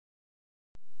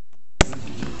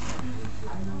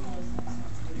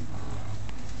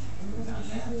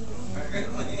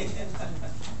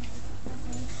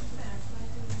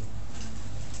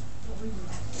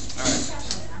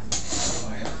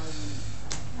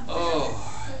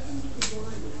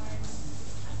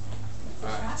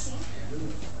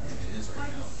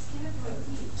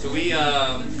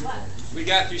We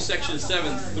got through section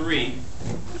 7.3,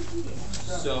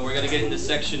 so we're going to get into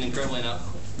section incredibly enough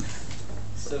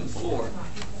 7.4.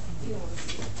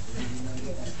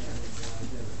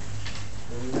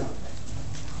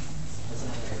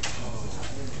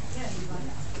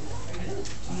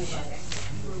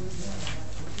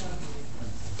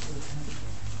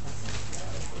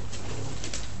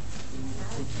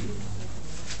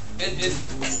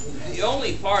 The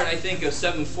only part, I think, of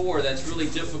 7.4 that's really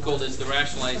difficult is the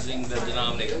rationalizing the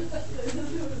denominator.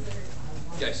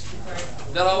 Guys,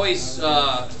 that always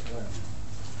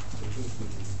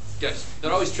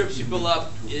trips people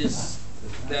up is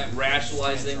that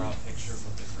rationalizing.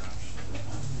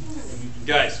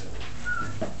 Guys,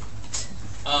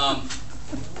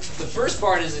 the first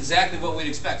part is exactly what we'd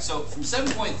expect. So from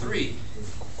 7.3,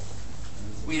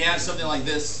 we'd have something like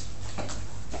this.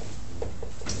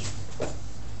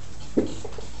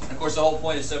 Of course, the whole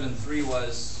point of 7.3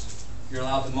 was you're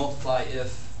allowed to multiply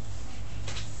if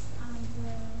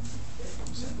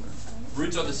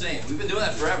roots are the same. We've been doing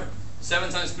that forever.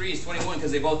 7 times 3 is 21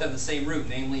 because they both have the same root,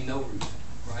 namely no root,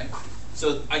 right?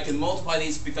 So I can multiply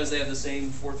these because they have the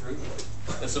same fourth root.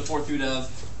 That's the fourth root of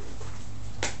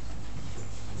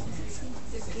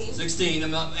 16.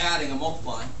 I'm not adding, I'm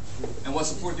multiplying. And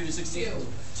what's the fourth root of 16?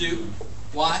 2.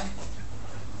 Why?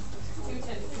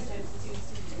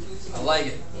 I like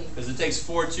it, because it takes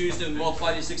 4 2's to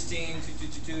multiply to 16. 2,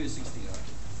 2, 2, 2 is 16.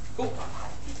 Cool.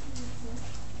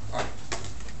 All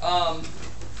right.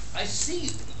 I see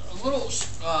a little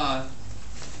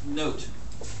note.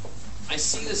 I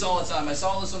see this all the time. I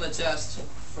saw this on the test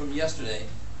from yesterday.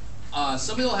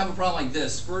 Somebody will have a problem like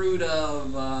this, square root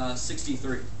of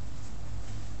 63.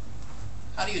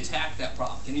 How do you attack that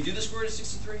problem? Can you do the square root of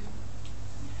 63?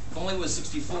 If only it was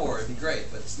 64, it'd be great,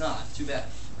 but it's not. Too bad.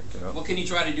 Break it up. What can you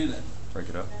try to do then? Break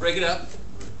it up. Break it up.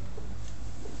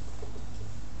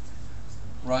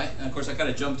 Right? And of course I kind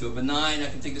of jump to it, but 9 I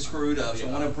can take the square root of. So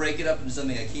I want to break it up into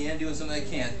something I can do and something I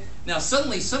can't. Now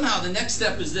suddenly, somehow, the next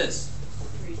step is this.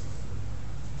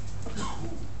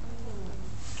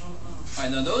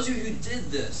 Alright, now those of you who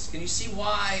did this, can you see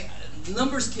why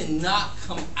numbers cannot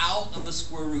come out of a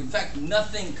square root? In fact,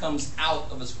 nothing comes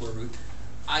out of a square root.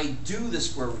 I do the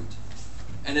square root,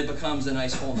 and it becomes a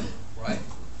nice whole number, right?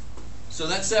 So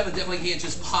that 7 definitely can't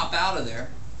just pop out of there.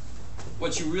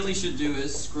 What you really should do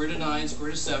is square root of 9, square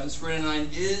root of 7. Square root of 9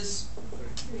 is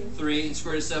 3, and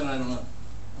square root of 7, I don't know.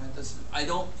 Right? I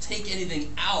don't take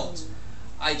anything out.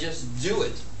 I just do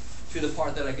it to the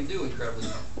part that I can do incredibly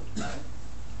well.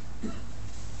 Right?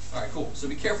 All right, cool. So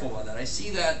be careful about that. I see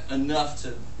that enough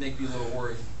to make me a little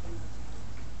worried.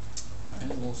 All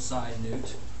right, a little side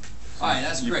note. All right,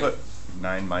 that's great. You put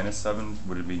 9 minus 7,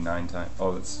 would it be 9 times?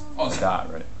 Oh, it's a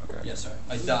dot, right? Okay. Yeah, sorry.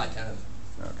 My dot kind of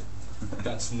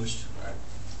got smooshed.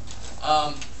 All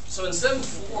right. So in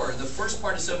 7.4, the first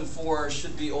part of 7.4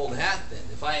 should be old hat then.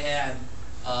 If I had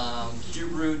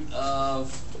cube root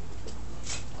of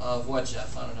what,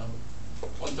 Jeff? I don't know.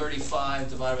 135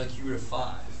 divided by the cube root of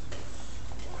 5.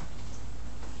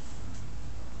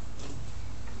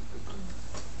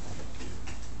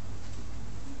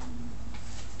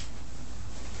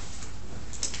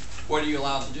 What are you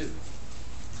allowed to do?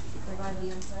 Divide the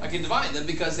inside. I can divide them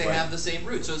because they have the same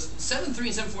root. So 7.3 and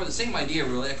 7.4 the same idea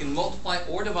really. I can multiply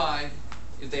or divide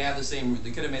if they have the same root.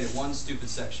 They could have made it one stupid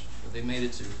section, but they made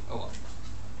it two. Oh well.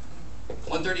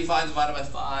 135 divided by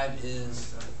 5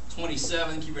 is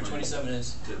 27. Cube root of 27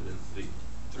 is 3.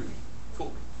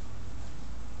 Cool.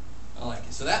 I like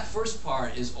it. So that first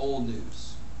part is old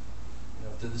news. You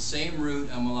know, if they're the same root,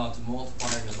 I'm allowed to multiply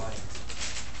or divide.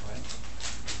 Right?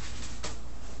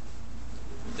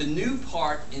 The new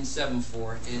part in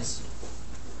 7.4 is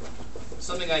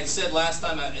something I said last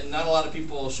time, and not a lot of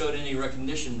people showed any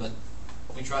recognition, but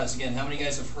let me try this again. How many of you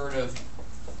guys have heard of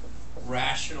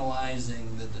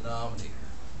rationalizing the denominator?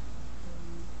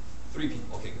 3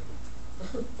 people. Okay,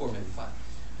 good. 4, maybe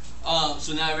 5.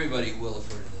 So now everybody will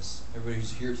have heard of this. Everybody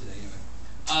who's here today,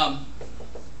 anyway.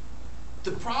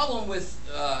 The problem with,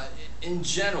 in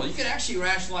general, you can actually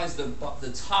rationalize the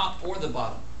top or the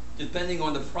bottom, depending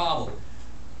on the problem.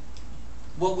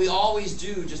 What we always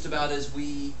do just about is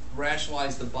we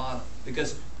rationalize the bottom,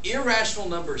 because irrational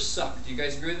numbers suck. Do you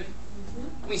guys agree with me?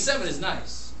 Mm-hmm. I mean, 7 is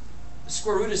nice. The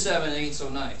square root of 7 ain't so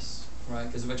nice, right?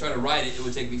 Because if I try to write it, it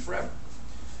would take me forever.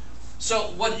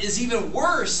 So what is even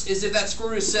worse is if that square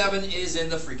root of 7 is in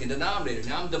the freaking denominator.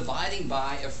 Now I'm dividing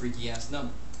by a freaky ass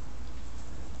number.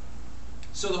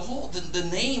 So the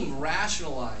name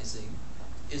rationalizing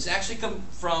is actually come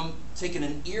from taking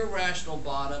an irrational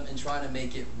bottom and trying to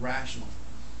make it rational.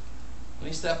 Let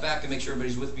me step back and make sure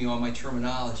everybody's with me on my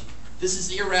terminology. This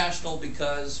is irrational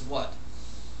because what?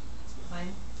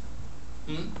 Fine.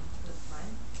 Hmm? That's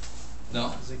fine. No?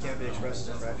 Because it can't be expressed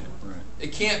as a fraction. Right.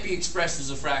 It can't be expressed as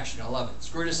a fraction. I love it.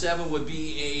 Square root of 7 would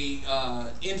be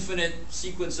a infinite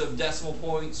sequence of decimal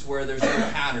points where there's no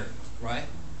pattern, right?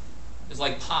 It's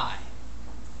like pi.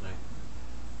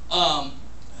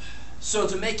 So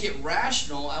to make it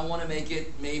rational, I want to make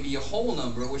it maybe a whole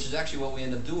number, which is actually what we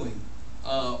end up doing,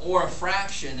 or a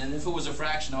fraction. And if it was a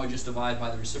fraction, I would just divide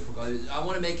by the reciprocal. I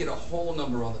want to make it a whole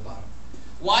number on the bottom.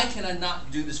 Why can I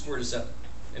not do the square root of 7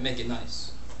 and make it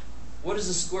nice? What does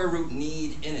the square root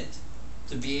need in it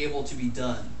to be able to be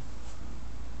done?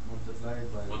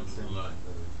 Multiplied by 1 to the line.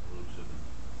 Root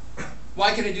 7.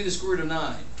 Why can I do the square root of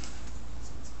 9?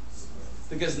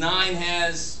 Because 9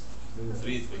 has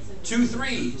 3 3. 2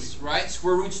 3's, right?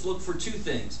 Square roots look for 2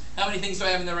 things. How many things do I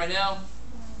have in there right now?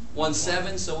 1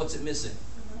 7, so what's it missing?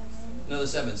 Another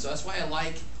 7. So that's why I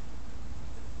like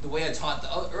the way I taught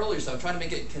the earlier stuff. I try to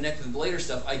make it connect to the later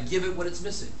stuff. I give it what it's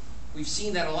missing. We've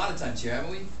seen that a lot of times here,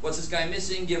 haven't we? What's this guy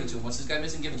missing? Give it to him. What's this guy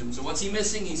missing? Give it to him. So what's he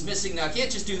missing? He's missing. Now I can't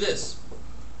just do this.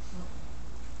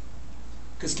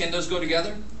 Because can those go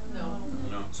together? No.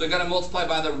 No. So I got to multiply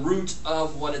by the root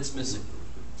of what it's missing.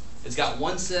 It's got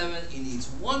 1 7. It needs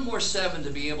 1 more 7 to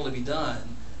be able to be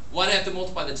done. Why do I have to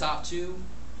multiply the top 2?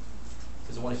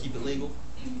 Because I want to keep it legal.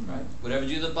 Right? Whatever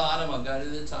you do to the bottom, I've got to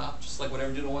do the top. Just like whatever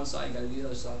you do to one side, you got to do the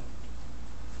other side.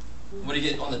 What do you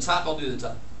get on the top? I'll do the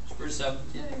top. Square root of 7.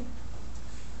 Yay.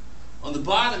 On the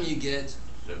bottom, you get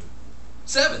 7.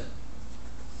 7.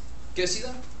 Guys see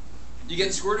that? You get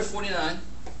the square root of 49,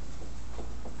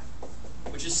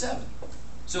 which is 7.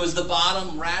 So is the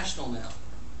bottom rational now?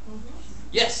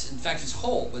 Yes, in fact it's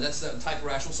whole, but that's the type of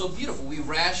rational. So beautiful, we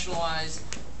rationalize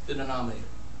the denominator.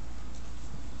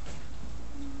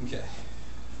 Okay,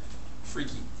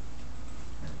 freaky.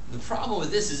 The problem with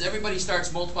this is everybody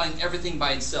starts multiplying everything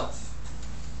by itself.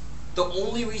 The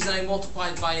only reason I multiply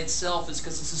it by itself is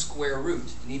because it's a square root.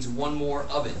 It needs 1 more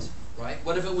of it, right?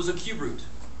 What if it was a cube root?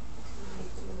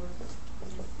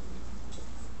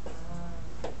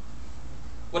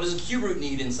 What does a cube root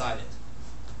need inside it?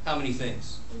 How many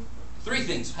things? 3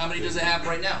 things. How many does it have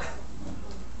right now?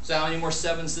 So how many more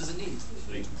 7s does it need?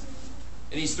 3.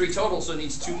 It needs 3 total, so it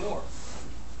needs 2 more.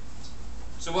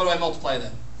 So what do I multiply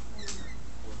then?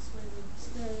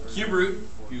 Cube root.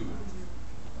 Cube.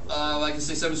 I can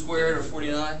say 7 squared or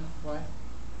 49. Why?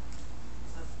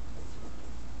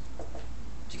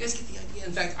 Do you guys get the idea?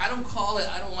 In fact, I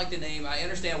don't like the name. I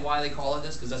understand why they call it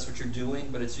this, because that's what you're doing,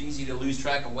 but it's easy to lose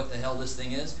track of what the hell this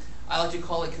thing is. I like to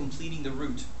call it completing the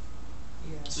root.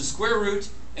 Yeah. It's a square root,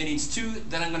 it needs 2,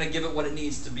 then I'm going to give it what it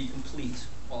needs to be complete.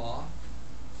 Aw.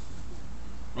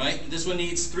 Right? This one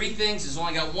needs 3 things, it's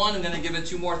only got 1, I'm going to give it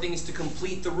 2 more things to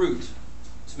complete the root.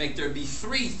 To make there be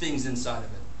 3 things inside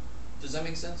of it. Does that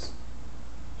make sense?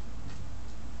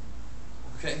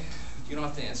 Okay, you don't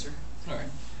have to answer. Alright.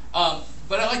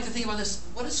 But I like to think about this.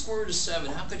 What is square root of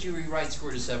 7? How could you rewrite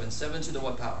square root of 7? 7 to the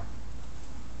what power?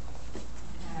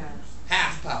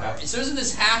 Half power. So isn't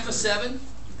this half of 7?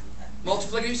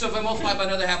 Multiplicative. So if I multiply by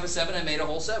another half of 7, I made a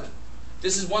whole 7.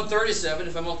 This is 1/3 of 7.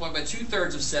 If I multiply by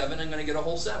 2/3 of 7, I'm going to get a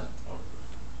whole 7.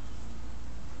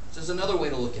 So there's another way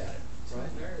to look at it. Right?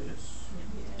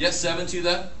 Yes, 7 to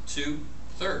the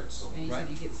 2/3. And you Right? said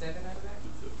you get 7 out of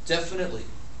that? Definitely.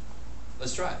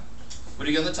 Let's try it. What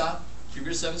do you get on the top? Cube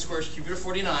root of 7 squared, cube root of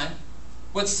 49.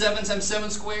 What's 7 times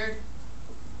 7 squared?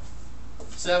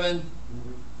 7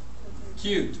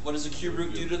 cubed. What does a cube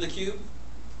root do to the cube?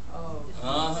 Oh.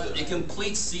 It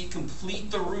completes, complete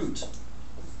the root.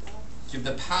 Give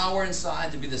the power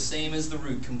inside to be the same as the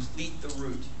root. Complete the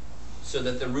root so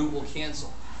that the root will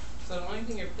cancel. So the only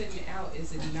thing you're putting out is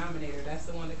the denominator. That's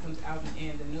the one that comes out in the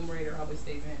end. The numerator always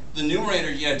stays in. The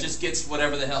numerator, yeah, just gets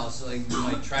whatever the hell. It's like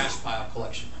my trash pile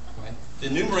collection, right? The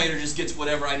numerator just gets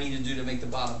whatever I need to do to make the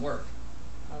bottom work,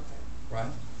 Okay.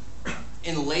 right?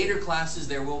 In later classes,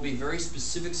 there will be very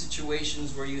specific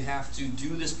situations where you have to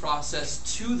do this process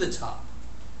to the top.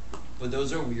 But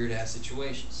those are weird-ass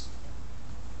situations.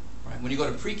 Right? When you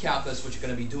go to pre-calculus, what you're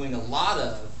going to be doing a lot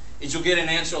of is you'll get an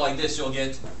answer like this. You'll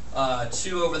get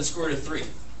 2 over the square root of 3.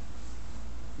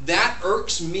 That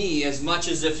irks me as much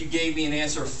as if you gave me an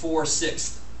answer of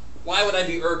 4/6. Why would I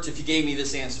be irked if you gave me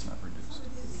this answer? It's not reduced.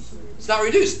 It's not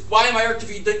reduced. Why am I irked if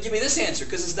you didn't give me this answer?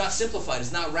 Because it's not simplified.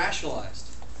 It's not rationalized.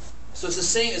 So it's the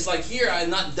same. It's like here, I'm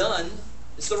not done.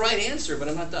 It's the right answer, but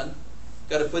I'm not done.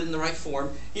 Got to put it in the right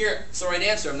form. Here, it's the right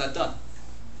answer. I'm not done.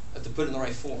 I have to put it in the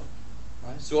right form.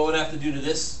 Right? So what would I have to do to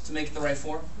this to make it the right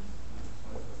form?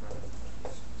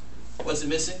 What's it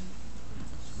missing?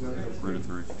 Root of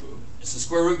 3. It's the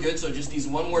square root. Good. So it just needs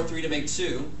 1 more 3 to make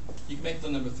 2. You can make the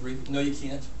number 3. No, you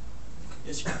can't.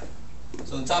 Yes, you can.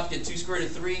 So on the top you get 2 square root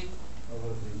of 3.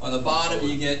 Over 3. On the bottom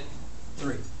you get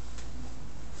 3.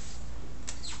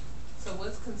 So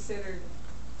what's considered,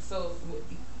 so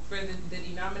for the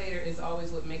denominator is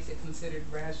always what makes it considered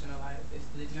rationalized if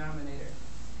the denominator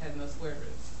has no square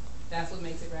roots. That's what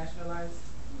makes it rationalized?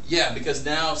 Yeah, because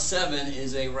now 7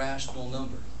 is a rational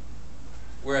number,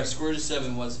 whereas square root of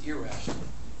 7 was irrational.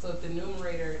 So if the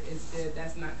numerator is dead,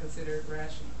 that's not considered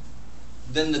rational.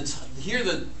 Then here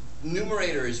the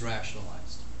numerator is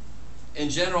rationalized. In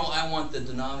general, I want the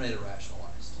denominator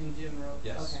rationalized. In general?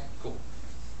 Yes. Okay. Cool.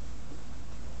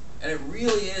 And it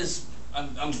really is,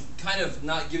 I'm kind of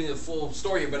not giving you the full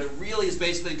story here, but it really is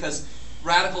basically because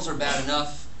radicals are bad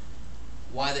enough.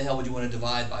 Why the hell would you want to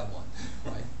divide by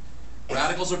 1, right?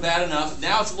 Radicals are bad enough.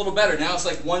 Now it's a little better. Now it's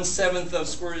like 1/7 of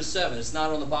square root of 7. It's not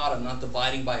on the bottom, not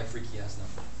dividing by a freaky ass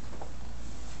number.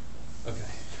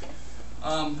 Okay.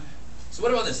 So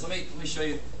what about this? Let me show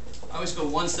you. I always go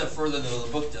one step further than the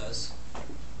book does.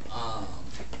 I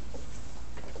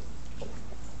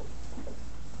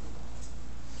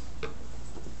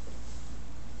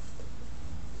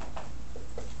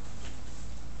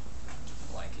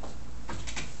like it.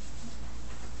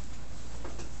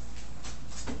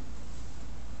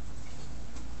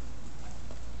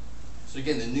 So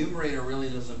again, the numerator really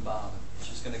doesn't bother. It's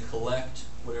just going to collect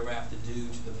whatever I have to do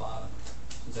to the bottom,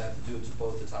 since I have to do it to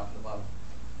both the top and the bottom.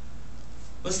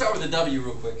 Let's start with the W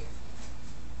real quick.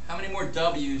 How many more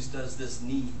W's does this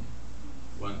need?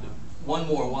 1 W. One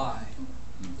more Y.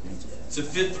 It's a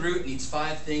 5th root, it needs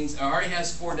 5 things. It already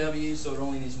has 4 W's, so it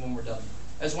only needs 1 more W.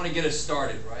 I just want to get us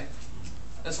started, right?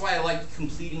 That's why I like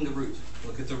completing the root.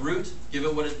 Look at the root, give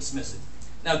it what it's missing.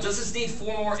 Now, does this need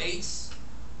 4 more 8s?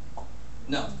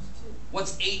 No.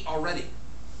 What's 8 already?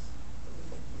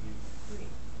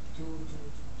 2.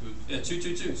 Yeah, 2,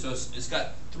 2, 2. So it's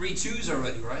got 3 2's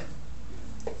already, right?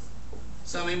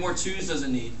 So how many more 2's does it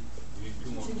need? You need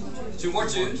 2 more. 2 more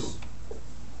 2's.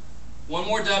 1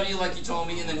 more W, like you told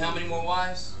me, and then how many more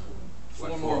Y's?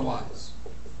 4 more Y's.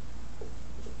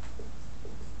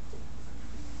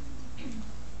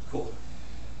 Cool.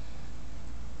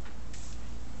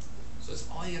 So that's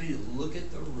all you gotta do. Look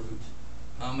at the root.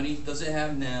 How many does it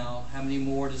have now? How many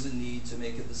more does it need to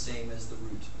make it the same as the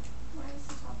root? Why is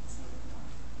the top the same as the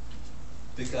bottom?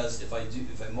 Because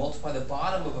if I multiply the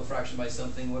bottom of a fraction by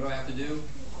something, what do I have to do?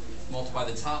 Multiply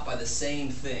the top by the same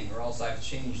thing, or else I've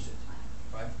changed it,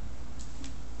 right?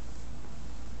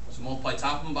 So multiply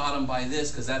top and bottom by this,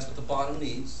 because that's what the bottom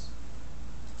needs.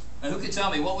 And who can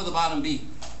tell me, what would the bottom be?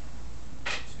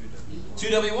 2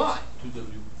 W. 2WY. 2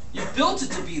 W. You built it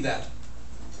to be that.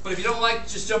 But if you don't like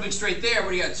just jumping straight there, what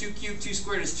do you got? 2 cubed, 2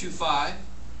 squared is 2, 5.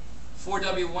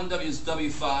 4W, 1W is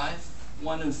W5.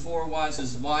 1 and 4 Y's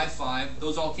is Y5.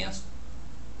 Those all cancel.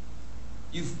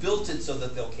 You've built it so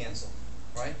that they'll cancel,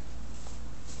 right?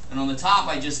 And on the top,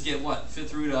 I just get what?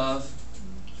 5th root of,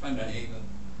 trying to 8,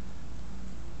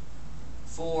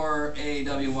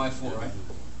 4AWY4, right?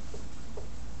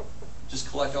 Just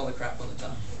collect all the crap on the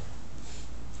top.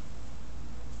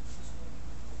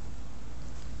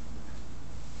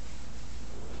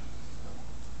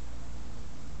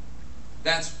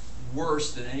 That's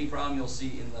worse than any problem you'll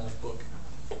see in the book.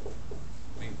 Let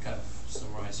me kind of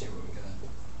summarize here what we got.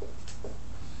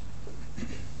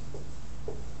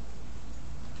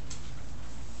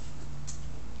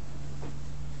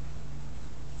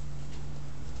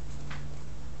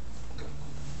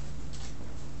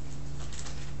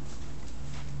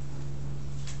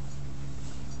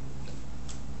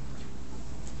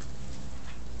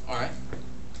 All right.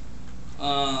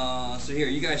 So here,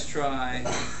 you guys try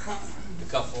the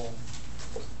couple.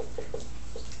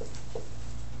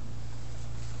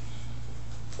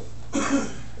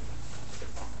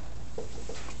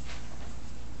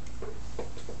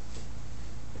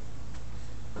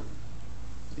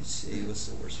 Let's see, what's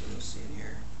the worst one we'll see in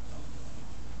here?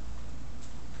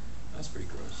 That's pretty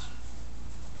gross.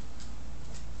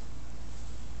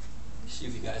 Let's see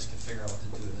if you guys can figure out what to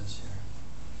do with this here.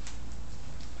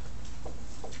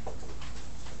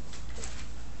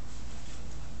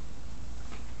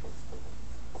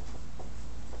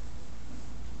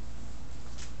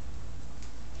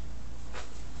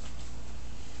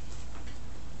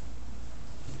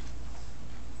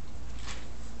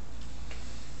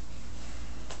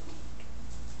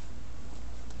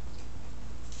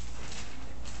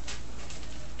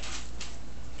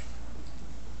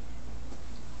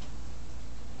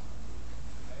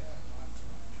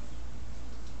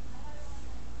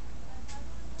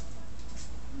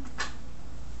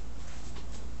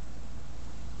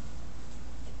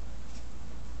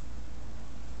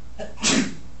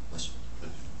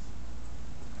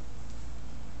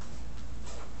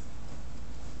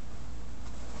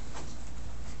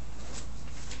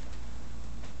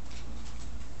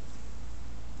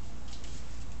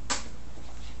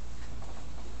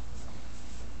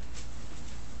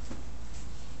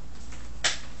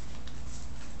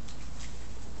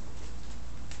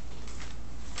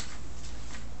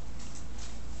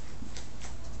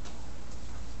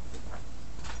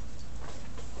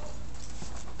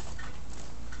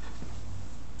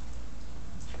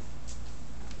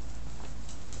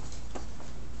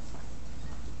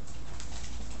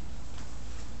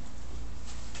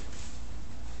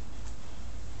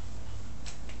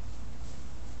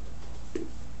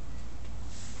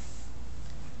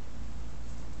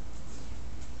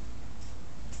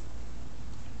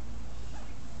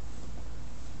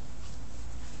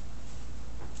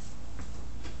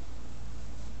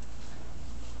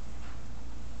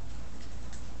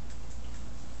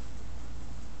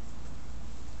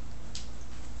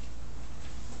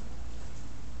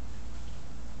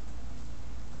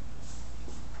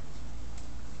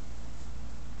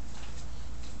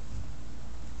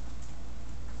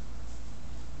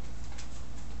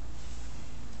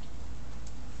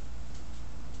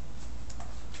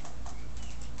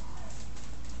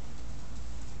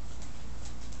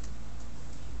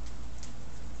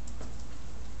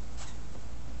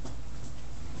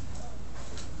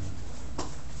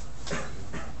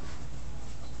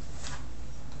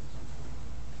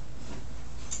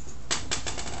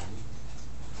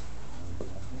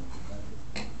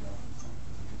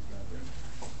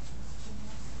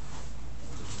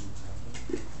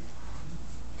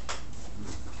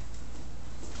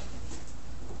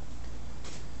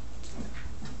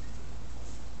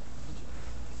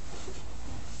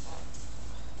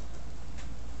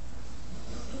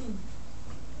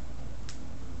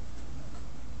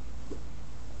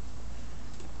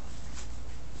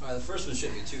 Alright, the first one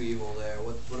should be 2 evil there.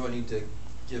 What do I need to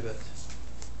give it?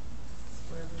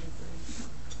 Square root of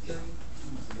 3. 3.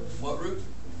 What root?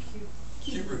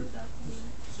 Cube root.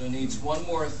 So it needs one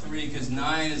more 3 because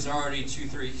 9 is already 2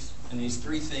 3s. And needs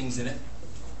 3 things in it.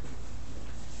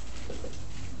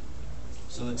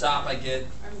 So on the top I get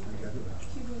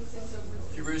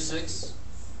cube root of 6.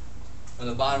 On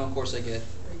the bottom, of course, I get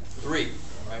 3.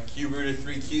 Right? Cube root of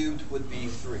 3 cubed would be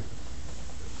 3.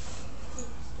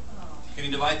 Can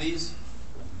you divide these?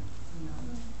 No.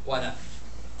 Why not?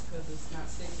 Because it's not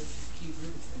 6, it's cube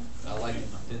root of 6. I like it.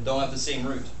 They don't have the same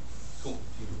root. Cool.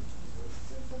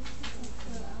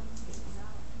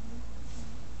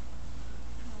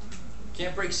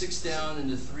 Can't break 6 down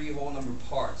into 3 whole number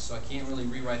parts, so I can't really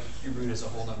rewrite the cube root as a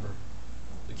whole number.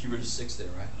 The cube root is 6 there,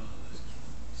 right?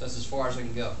 So that's as far as I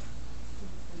can go.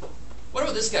 What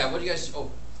about this guy? What do you guys?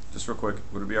 Oh, Just real quick,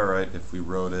 would it be all right if we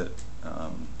wrote it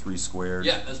 3 squared?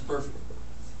 yeah, that's perfect.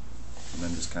 And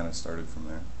then just kind of started from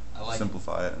there. I like it.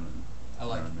 Simplify it and then. I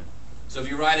like you know it. what So if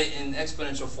you write it in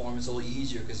exponential form, it's a little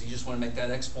easier because you just want to make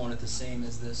that exponent the same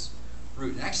as this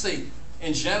root. And actually,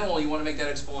 in general, you want to make that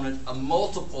exponent a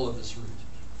multiple of this root.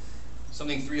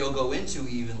 Something 3 will go into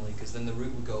evenly because then the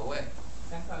root would go away.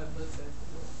 That's how it looks as it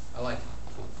I like it.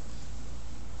 Cool.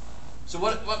 So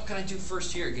what can I do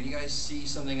first here? Can you guys see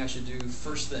something I should do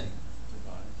first thing?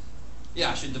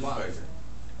 Yeah, I should divide. And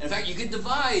in fact, you could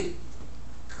divide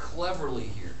cleverly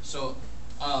here. So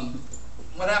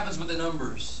what happens with the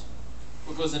numbers?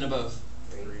 What goes into both?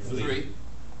 3.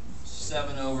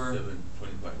 7 over 7,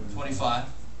 25. 25.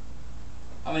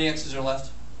 How many x's are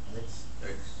left? X.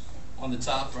 X. On the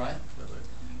top, right? Correct.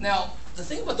 Now, the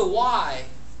thing about the y,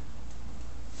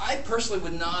 I personally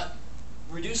would not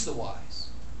reduce the y's.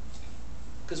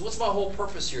 Because what's my whole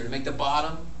purpose here? To make the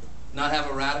bottom not have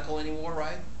a radical anymore,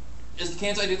 right?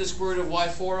 Can't I do the square root of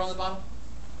y4 on the bottom?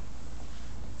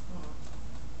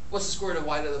 What's the square root of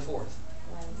y to the 4th?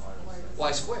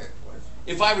 Y squared.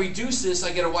 If I reduce this,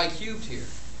 I get a y cubed here.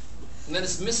 And then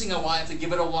it's missing a y, I have to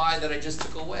give it a y that I just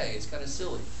took away. It's kind of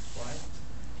silly, right?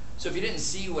 So if you didn't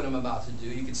see what I'm about to do,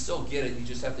 you can still get it. You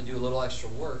just have to do a little extra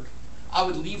work. I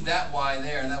would leave that y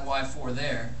there and that y4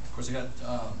 there. Of course, I got, do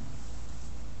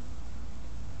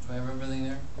I have everything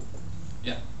there?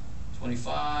 Yeah.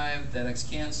 25, that x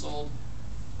canceled.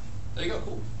 There you go,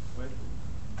 cool.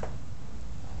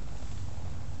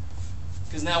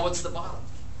 Because now what's the bottom?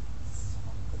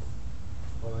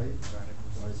 Y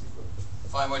is equal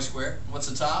 5y squared. What's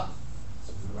the top?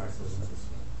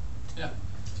 Yeah.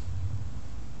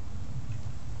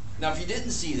 Now if you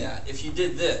didn't see that, if you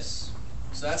did this,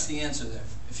 so that's the answer there.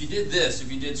 If you did this,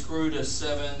 if you did square root of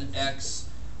 7x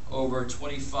over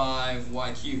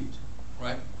 25y cubed,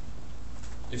 right?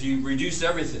 If you reduced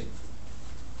everything,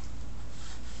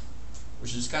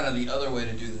 which is kind of the other way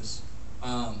to do this,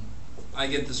 I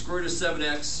get the square root of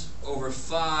 7x over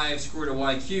 5 square root of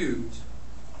y cubed.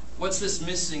 What's this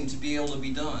missing to be able to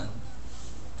be done?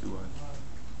 2y.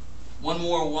 One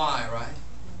more y, right?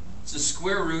 It's a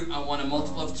square root. I want a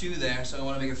multiple of 2 there, so I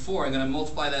want to make it 4. I'm going to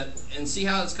multiply that, and see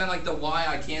how it's kind of like the y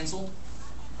I canceled?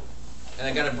 And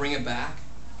I got to bring it back.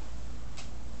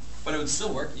 But it would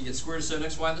still work. You get square root of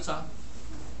 7xy at the top.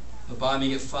 The bottom you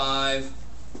get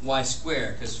 5y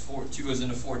squared, because 2 goes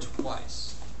into 4 twice.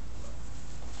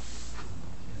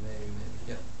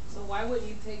 Yeah. So why wouldn't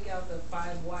you take out the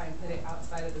 5y and put it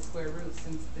outside of the square root,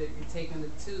 since you're taking the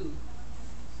 2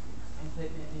 and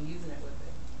putting it and using it with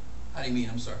it? How do you mean?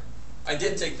 I'm sorry. I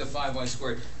did take the 5y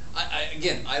squared.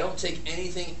 Again, I don't take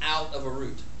anything out of a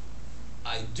root.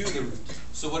 I do the root.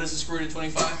 So what is the square root of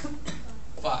 25?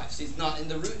 5. See, it's not in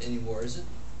the root anymore, is it?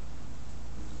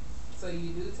 So you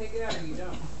do take it out or you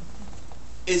don't?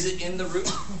 Is it in the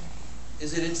root?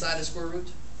 Is it inside a square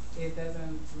root? It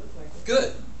doesn't look like it.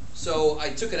 Good. So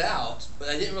I took it out, but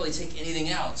I didn't really take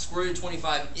anything out. Square root of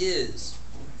 25 is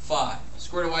 5.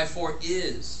 Square root of y4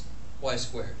 is y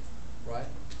squared, right?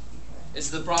 Okay. Is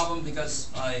the problem because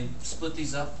I split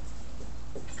these up?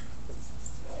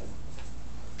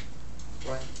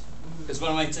 Right? Because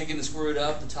when am I taking the square root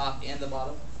of the top and the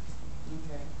bottom?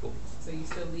 Okay. Cool. So you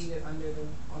still leave it under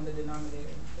on the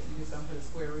denominator, but you just don't put a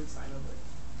square root sign over it.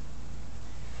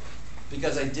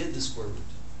 Because I did the square root.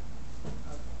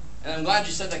 Okay. And I'm glad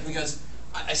you said that because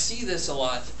I see this a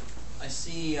lot. I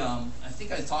see, I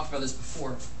think I talked about this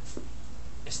before.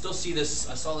 I still see this,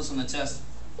 I saw this on the test.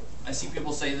 I see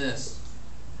people say this.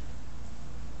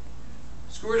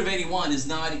 Square root of 81 is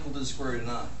not equal to the square root of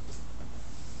 9.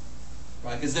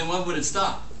 Right, because then when would it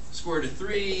stop? Square root of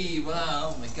 3,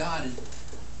 well, oh my God.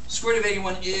 Square root of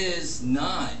 81 is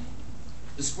 9.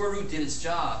 The square root did its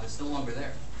job. It's no longer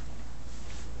there.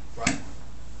 Right?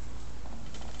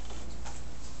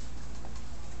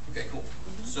 Okay, cool.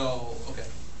 So, okay.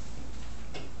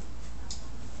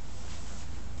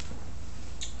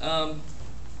 Blah,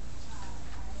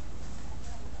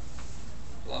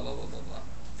 blah, blah, blah, blah.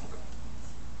 Okay.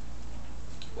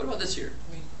 What about this here?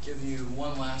 Let me give you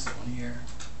one last one here.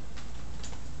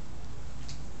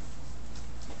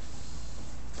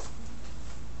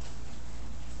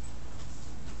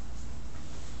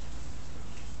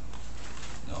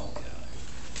 No, yeah.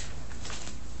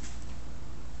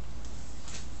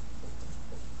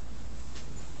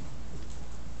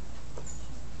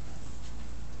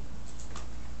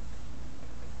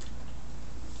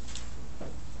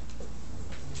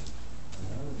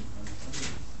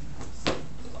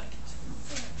 Like it.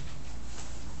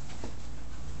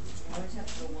 Always have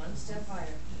to go one step higher.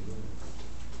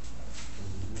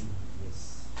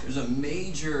 There's a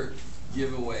major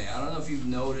giveaway. I don't know if you've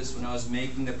noticed when I was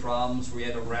making the problems where you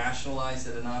had to rationalize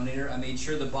the denominator, I made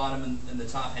sure the bottom and the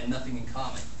top had nothing in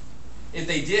common. If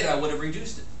they did, I would have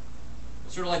reduced it.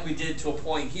 Sort of like we did to a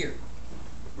point here.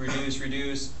 Reduce,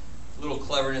 reduce, a little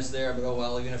cleverness there, but oh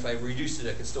well, even if I reduced it,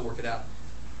 I could still work it out.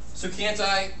 So can't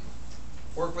I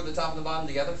work with the top and the bottom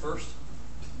together first?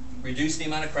 Reduce the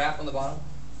amount of crap on the bottom?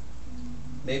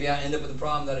 Maybe I end up with a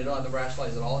problem that I don't have to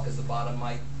rationalize at all because the bottom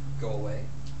might go away.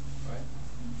 Right?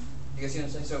 You guys see what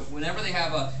I'm saying? So whenever they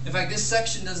have a, in fact, this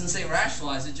section doesn't say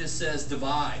rationalize, it just says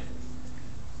divide.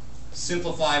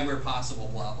 Simplify where possible,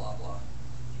 blah, blah, blah.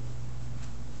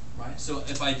 Right? So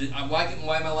if I did, why am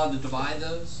I allowed to divide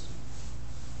those?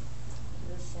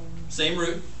 The same. Same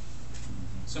root.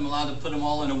 So I'm allowed to put them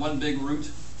all into one big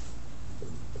root.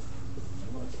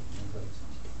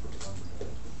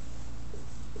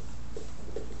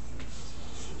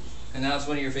 And now it's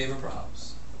one of your favorite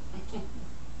problems. At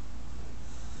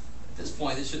this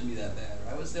point, it shouldn't be that bad,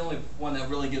 right? What's the only one that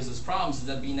really gives us problems is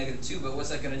that b negative 2, but what's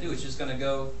that going to do? It's just going to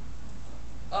go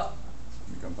up.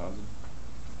 Become positive.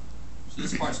 So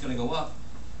this part's going to go up.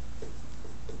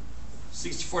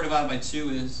 64 divided by 2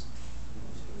 is?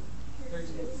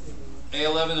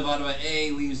 A11 divided by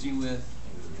A leaves you with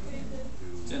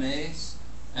 10 A's.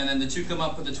 And then the 2 come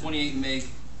up with the 28 and make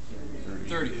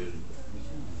 30.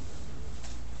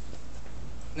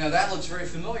 Now that looks very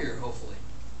familiar, hopefully.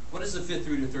 What is the fifth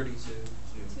root of 32?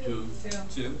 2.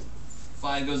 2.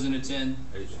 5 goes into 10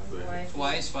 H squared.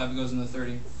 twice. 5 goes into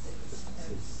 30.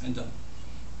 And done.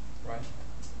 Right?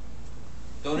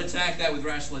 Don't attack that with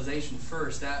rationalization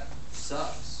first. That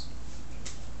sucks.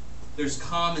 There's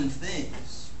common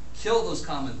things. Kill those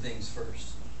common things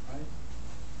first. Right?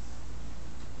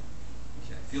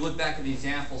 Okay. If you look back at the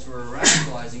examples where we were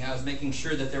rationalizing, I was making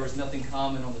sure that there was nothing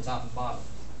common on the top and bottom.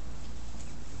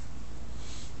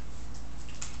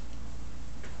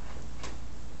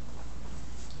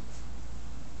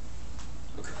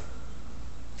 Okay.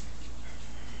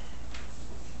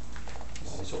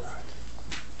 Always hope.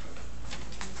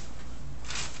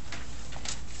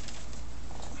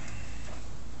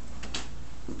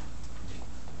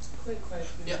 Quick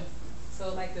question. Yeah.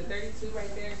 So like the 32 right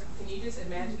there, can you just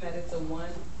imagine that it's a 1?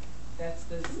 That's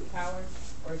the power?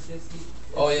 Or it's just...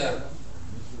 Oh, yeah.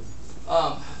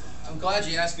 I'm glad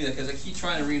you asked me that because I keep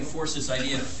trying to reinforce this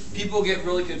idea. People get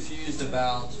really confused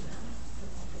about...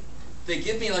 They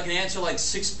give me like an answer like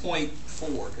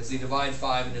 6.4 because they divide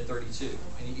 5 into 32.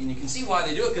 And you can see why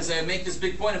they do it because they make this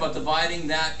big point about dividing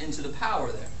that into the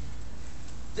power there.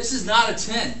 This is not a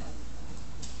 10.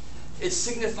 It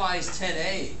signifies 10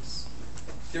 A's.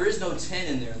 There is no 10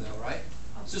 in there though, right?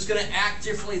 So it's going to act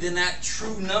differently than that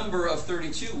true number of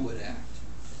 32 would act.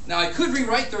 Now I could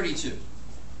rewrite 32.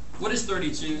 What is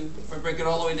 32? If I break it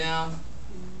all the way down,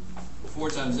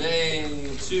 4 times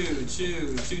A, 2,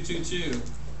 2, 2, 2, 2.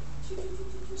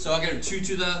 So I get 2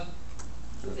 to the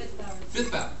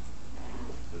fifth power.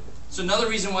 So another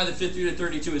reason why the fifth root of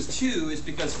 32 is 2 is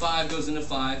because 5 goes into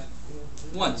 5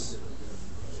 once. Do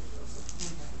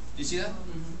you see that?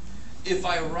 If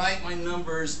I write my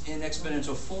numbers in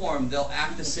exponential form, they'll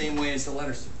act the same way as the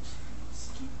letters do.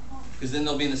 Because then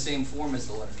they'll be in the same form as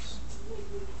the letters.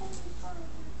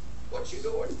 What you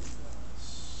doing?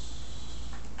 Is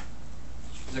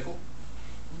that cool?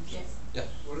 Yes. Yeah.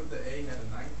 What if the A had a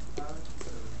 9th power?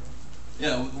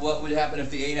 Yeah, what would happen if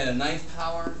the 8 had a 9th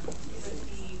power? It would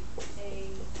be A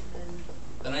and then...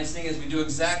 The nice thing is we do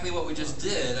exactly what we just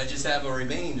did. I just have a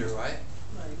remainder, right?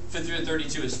 Fifth root of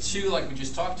 32 is 2, like we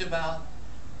just talked about.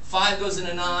 5 goes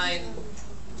into 9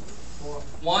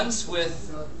 once with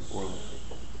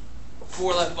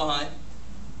 4 left behind,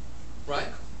 right?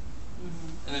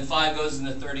 And then 5 goes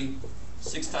into 30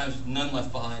 6 times with none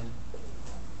left behind.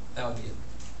 That would be it.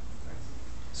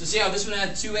 So see how this one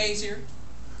had 2 A's here?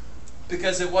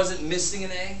 Because it wasn't missing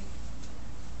an A?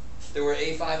 there were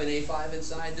A5 and A5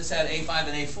 inside. This had A5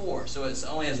 and A4, so it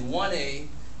only has one A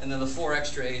and then the 4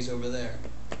 extra A's over there.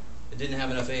 It didn't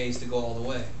have enough A's to go all the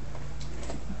way.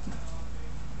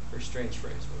 Very strange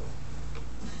phrase, by the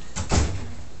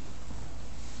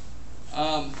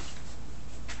way.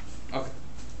 Okay.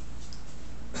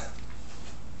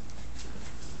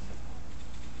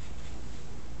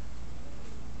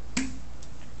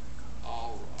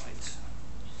 All right.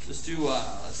 Let's do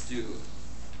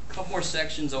a couple more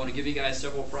sections. I want to give you guys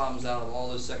several problems out of all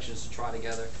those sections to try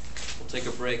together. We'll take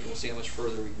a break and we'll see how much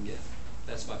further we can get.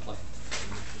 That's my plan.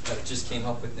 That it just came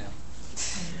up with now.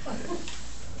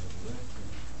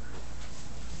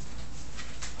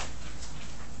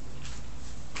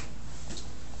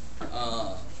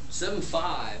 7.5.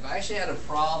 I actually had a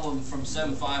problem from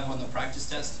 7.5 on the practice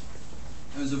test.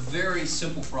 It was a very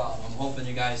simple problem. I'm hoping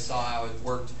you guys saw how it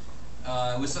worked.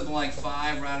 It was something like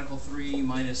 5 radical 3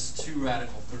 minus 2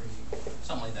 radical 3.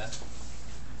 Something like that.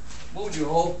 What would you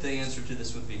hope the answer to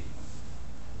this would be?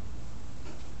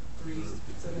 3,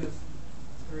 7,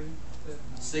 3.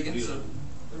 Say again? So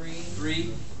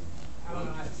 3. I don't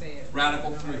know how to say it. Radical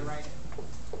I don't know how to 3. write it.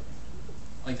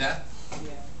 Like that?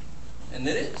 Yeah. And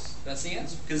it is. That's the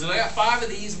answer. Because if I got 5 of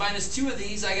these minus 2 of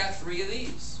these, I got 3 of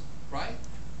these. Right?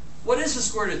 What is the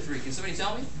square root of 3? Can somebody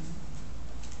tell me?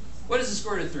 What is the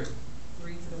square root of 3?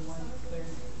 3 to the 1/3,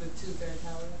 the 2/3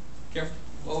 power. Careful.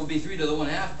 What would be 3 to the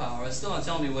 1/2 power? That's still not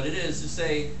telling me what it is. Just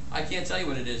say, I can't tell you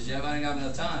what it is, Jeff. I ain't got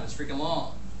enough time. It's freaking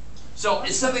long. So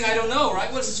it's something I don't know,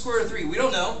 right? What is the square root of 3? We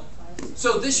don't know.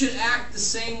 So this should act the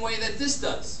same way that this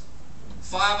does.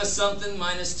 5 of something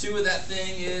minus 2 of that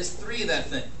thing is 3 of that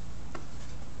thing.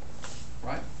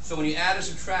 Right? So when you add or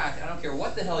subtract, I don't care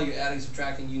what the hell you're adding or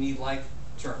subtracting, you need like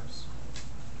terms.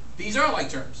 These are like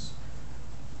terms.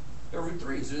 They're root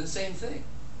 3s. They're the same thing.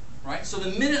 Right? So the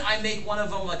minute I make one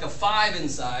of them like a 5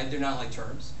 inside, they're not like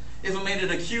terms. If I made it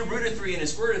a cube root of 3 and a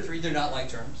square root of 3, they're not like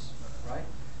terms. Right?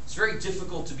 It's very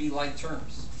difficult to be like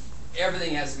terms.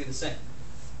 Everything has to be the same.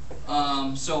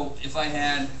 So if I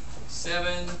had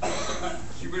 7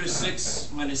 cube root of 6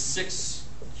 minus 6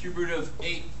 cube root of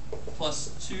 8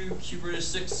 plus 2 cube root of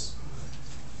 6.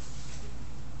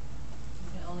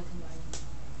 You can only combine them.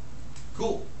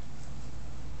 Cool.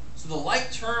 So the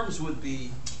like terms would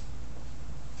be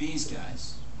these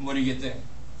guys. And what do you get there?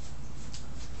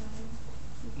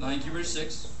 9 cube root of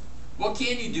 6. What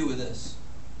can you do with this?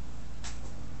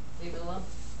 Leave it alone?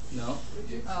 No.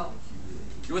 Oh.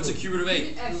 What's a cube root of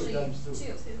 8? Actually, 2.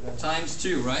 Times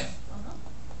 2, right?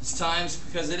 It's times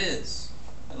because it is.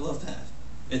 I love that.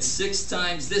 It's 6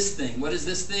 times this thing. What is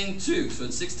this thing? 2. So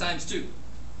it's 6 times 2.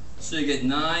 So you get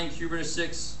 9 cube root of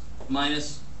 6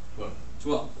 minus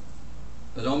 12.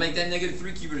 But don't make that negative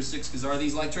 3 cube root of 6 because are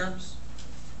these like terms?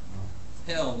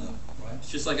 No. Hell no. Right? It's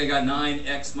just like I got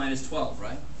 9x minus 12,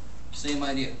 right? Same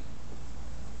idea.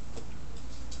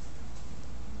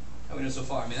 How we doing so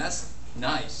far? I mean, that's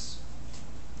nice.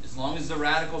 As long as the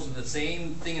radicals are the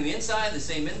same thing in the inside, the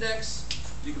same index,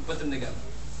 you can put them together.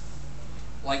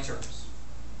 Like terms.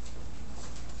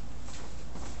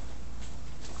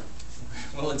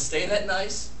 Will it stay that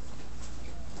nice?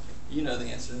 You know the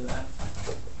answer to that.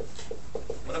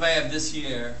 What if I have this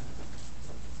here?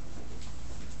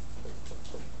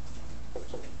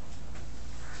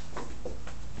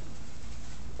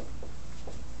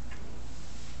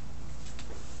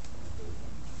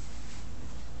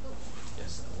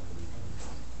 Yes.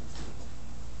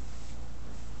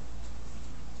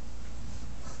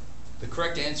 The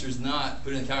correct answer is not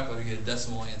put in the calculator to get a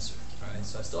decimal answer. Right?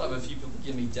 So I still have a few people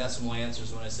give me decimal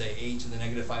answers when I say 8 to the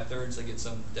negative 5/3. I get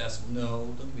some decimal.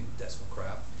 No, don't give me decimal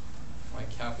crap. My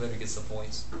calculator gets the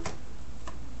points.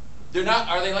 They're not.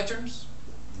 Are they like terms?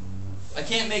 I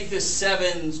can't make this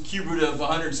 7 cube root of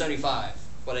 175,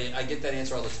 but I get that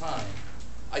answer all the time.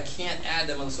 I can't add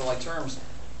them unless they're like terms.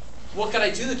 What can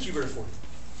I do the cube root for?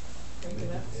 Break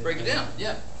it up. Break it down.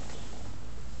 Yeah.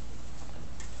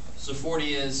 So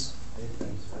 40 is.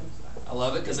 I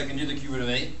love it because I can do the cube root of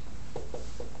 8.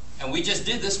 And we just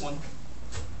did this one.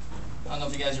 I don't know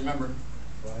if you guys remember.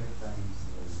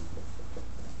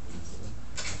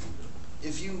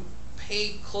 If you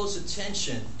pay close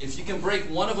attention, if you can break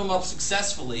one of them up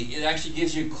successfully, it actually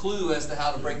gives you a clue as to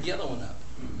how to break the other one up.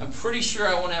 I'm pretty sure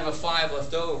I won't have a 5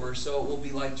 left over, so it will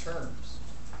be like terms.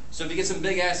 So if you get some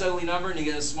big ass ugly number and you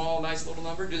get a small nice little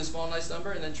number, do the small nice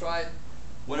number and then try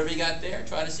whatever you got there,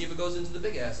 try to see if it goes into the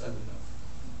big ass ugly number.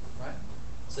 Right?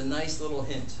 It's a nice little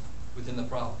hint within the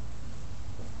problem.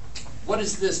 What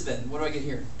is this then? What do I get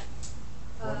here?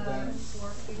 4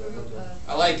 cube root of.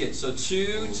 I like it. So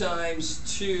 2 times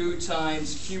 2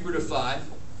 times cube root of 5.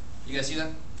 You guys see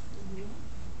that?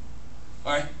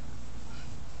 All right.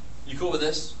 You cool with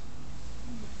this?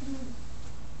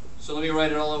 So let me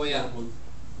write it all the way out.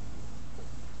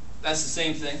 That's the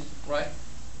same thing, right?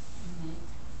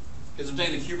 Because I'm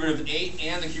taking the cube root of 8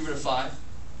 and the cube root of 5.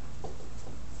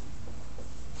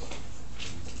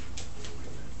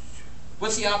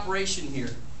 What's the operation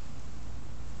here?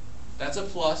 That's a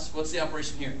plus. What's the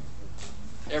operation here?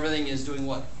 Everything is doing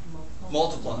what?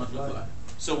 Multiply. Multiply.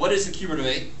 So what is the cube root of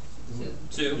 8?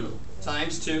 2. 2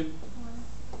 times 2.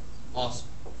 Awesome.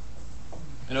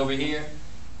 And over here,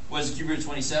 what is the cube root of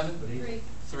 27? 3.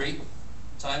 3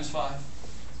 times 5.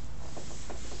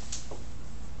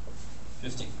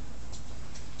 15.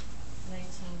 19.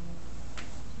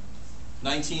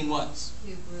 19 what?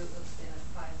 Cube root of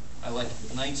 5. I like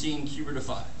it. 19 cube root of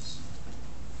 5s.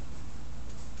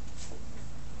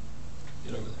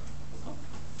 Get over there.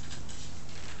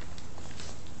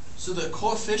 So the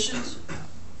coefficient,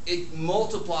 it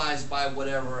multiplies by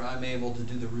whatever I'm able to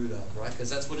do the root of, right?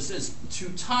 Because that's what it says.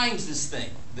 2 times this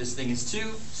thing. This thing is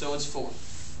 2, so it's 4.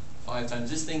 5 times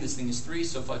this thing is 3,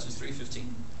 so 5 times 3,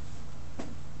 15.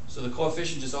 So the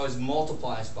coefficient just always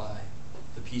multiplies by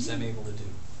the piece I'm able to do.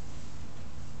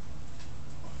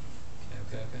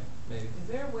 Okay, maybe. Is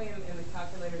there a way in the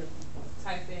calculator to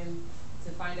type in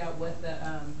to find out what the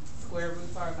square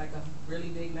roots are, like a really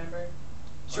big number?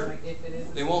 Sure. Or like if it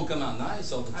is. They won't come out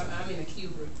nice all the time. I mean a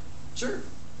cube root. Sure.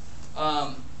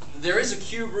 There is a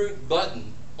cube root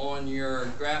button on your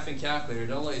graphing calculator.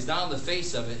 It's not on the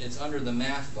face of it, it's under the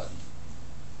math button.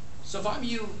 So if I'm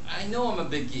you, I know I'm a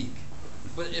big geek,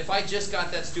 but if I just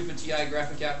got that stupid TI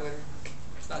graphing calculator,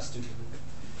 it's not stupid.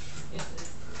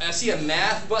 I see a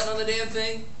math button on the damn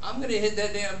thing, I'm going to hit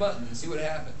that damn button and see what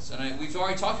happens. And we've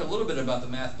already talked a little bit about the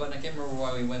math button. I can't remember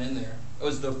why we went in there. It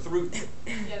was the fruit.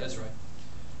 That's right.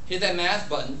 Hit that math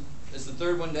button. It's the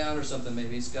third one down or something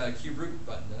maybe. It's got a cube root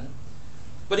button in it.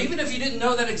 But even if you didn't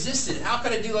know that existed, how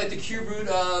could I do like the cube root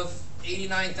of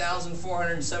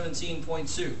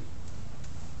 89,417.2?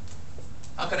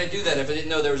 How could I do that if I didn't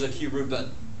know there was a cube root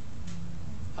button?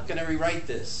 How can I rewrite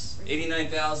this?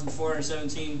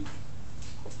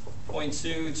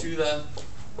 89,417.2 to the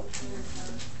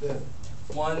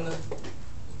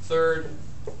 1/3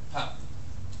 power.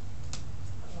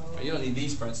 You don't need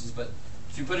these parentheses, but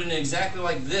if you put it in exactly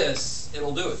like this,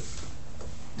 it'll do it.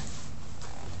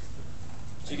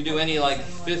 So you can do any like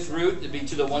 5th root, it'd be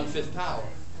to the 1/5 power.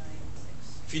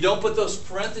 If you don't put those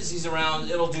parentheses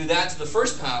around, it'll do that to the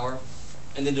 1st power,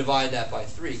 and then divide that by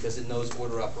 3 because it knows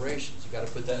order operations. You got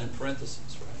to put that in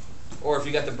parentheses, right? Or if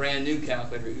you got the brand new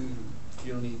calculator, ooh,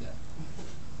 you don't need that.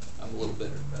 I'm a little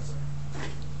bitter. That's all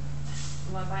right.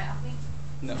 You want to buy it off me?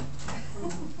 No,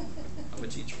 I'm a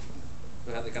teacher. I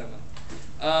don't have that kind of money.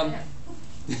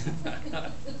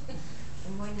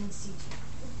 I'm going to see you.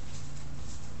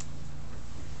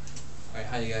 All right,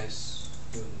 how you guys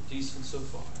doing? Decent so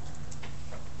far.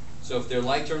 So if they're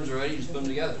like terms already, you just put them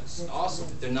together. It's awesome.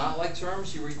 If they're not like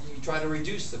terms, you try to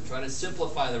reduce them. Try to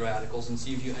simplify the radicals and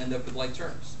see if you end up with like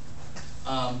terms.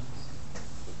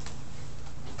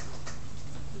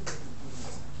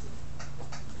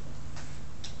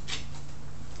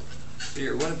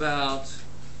 Here, what about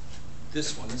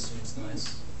this one? This one's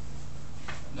nice.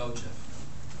 No, Jeff.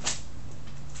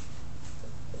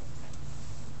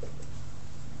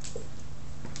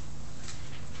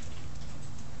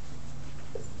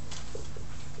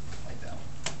 Like that one.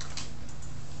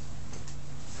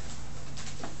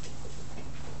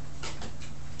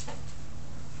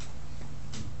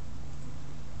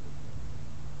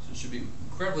 So it should be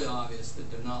incredibly obvious that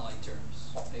they're not like terms.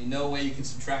 There's no way you can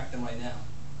subtract them right now.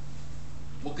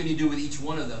 What can you do with each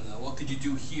one of them, though? What could you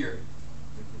do here?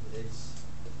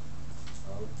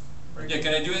 Yeah,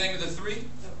 can I do anything with the 3?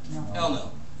 No. Hell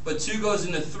no. But 2 goes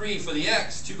into 3 for the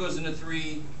x. 2 goes into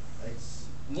 3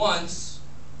 once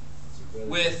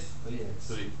with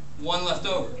 3. 1 left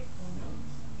over.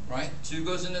 Right? 2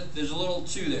 goes into, there's a little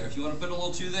 2 there. If you want to put a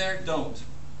little 2 there, don't.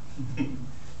 You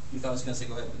thought I was going to say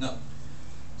go ahead, but no.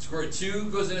 Square root 2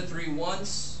 goes into 3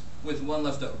 once with 1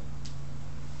 left over.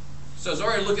 So it's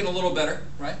already looking a little better,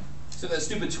 right? So that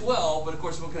stupid 12, but of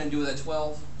course what can I do with that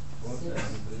 12?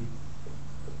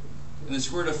 And the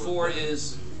square root of 4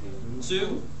 is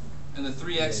 2, and the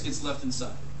 3x gets left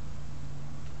inside.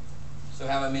 So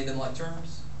have I made them like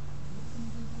terms?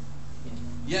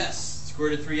 Yes. Square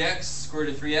root of 3x, square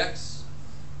root of 3x.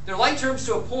 They're like terms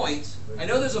to a point. I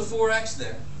know there's a 4x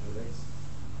there.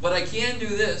 But I can do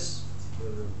this.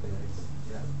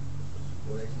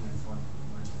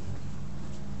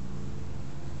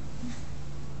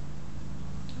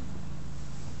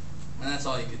 And that's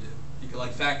all you could do. You could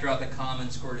like factor out the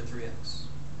common square root of 3x.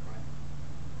 Right?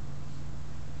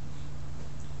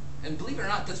 And believe it or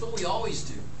not, that's what we always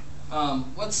do.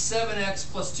 What's 7x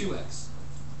plus 2x?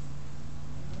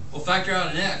 We'll factor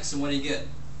out an x, and what do you get?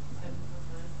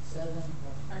 7.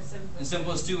 Or 7. And 7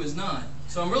 plus 2 is 9.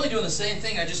 So I'm really doing the same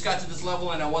thing. I just got to this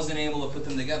level and I wasn't able to put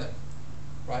them together.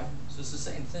 Right? So it's the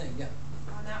same thing, yeah.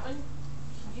 On that one,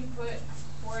 could you put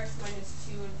 4x minus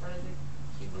 2 in front of the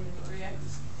cube root of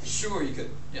 3x? Sure, you could.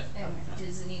 Yeah. And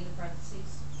does it need the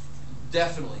parentheses?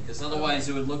 Definitely, because otherwise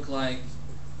it would look like,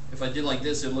 if I did like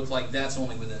this, it would look like that's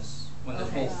only with this. When the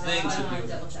Okay. whole thing I should be wanna with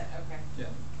double it. check. Okay. Yeah.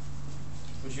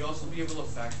 Would you also be able to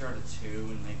factor out a 2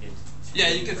 and make it 2? Yeah,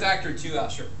 you could factor 2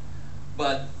 out, sure.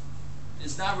 But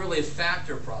it's not really a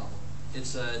factor problem.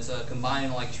 It's a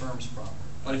combining like terms problem.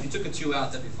 But if you took a 2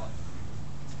 out, that'd be fine.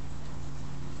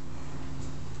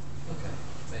 Okay,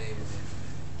 maybe.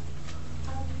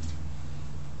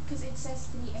 Because it says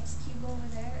 3x cubed over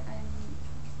there, and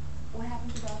what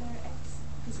happened to the other x?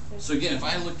 'Cause if there's So again, if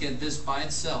I look at this by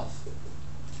itself,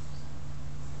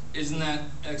 isn't that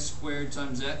x squared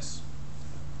times x?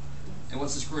 And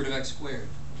what's the square root of x squared?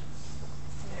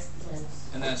 Yes.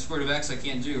 And that square root of x I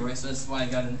can't do, right? So that's why I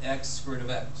got an x square root of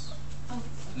x. Oh,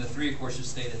 And the 3, of course,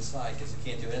 just stayed inside because I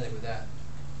can't do anything with that.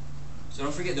 So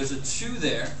don't forget, there's a 2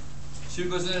 there. 2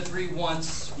 goes into 3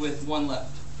 once with 1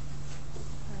 left.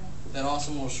 alright. That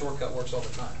awesome little shortcut works all the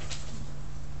time.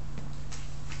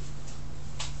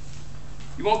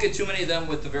 You won't get too many of them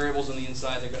with the variables on the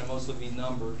inside. They're going to mostly be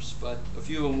numbers, but a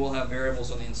few of them will have variables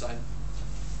on the inside.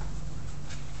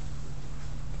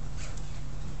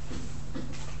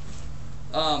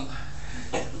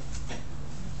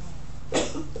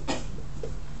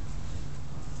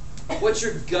 What's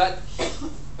your gut?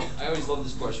 I always love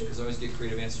this question because I always get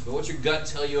creative answers. But what's your gut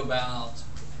tell you about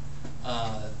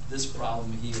this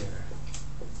problem here?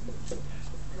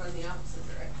 Going the opposite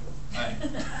direction. All right.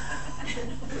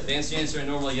 That's the answer I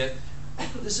normally get.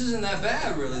 This isn't that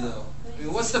bad, really, though. I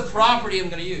mean, what's the property I'm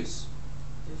going to use?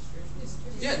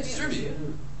 Yeah, distribute.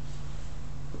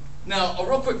 Now, a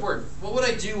real quick word. What would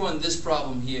I do on this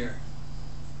problem here?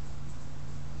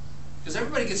 Because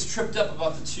everybody gets tripped up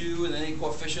about the 2 and the any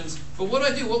coefficients. But what do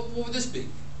I do? What would this be?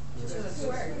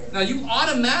 Now, you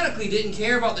automatically didn't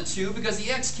care about the 2 because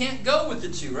the x can't go with the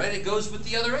 2, right? It goes with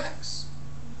the other x.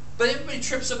 But everybody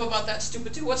trips up about that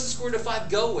stupid 2. What's the square root of 5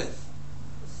 go with?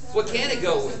 What can it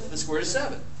go with? The square root of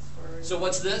 7. So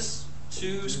what's this?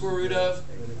 2 square root of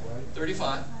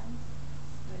 35.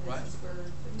 Right?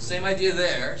 Same idea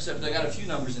there, except I got a few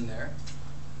numbers in there.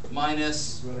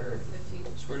 Minus square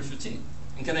root of 15.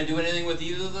 And can I do anything with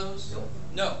either of those?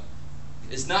 No.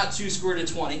 It's not 2 square root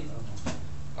of 20.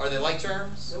 Are they like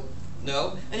terms? Nope.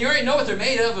 No. And you already know what they're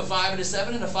made of, a 5 and a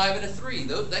 7 and a 5 and a 3.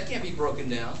 That can't be broken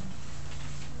down.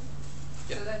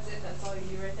 So that's it? That's all you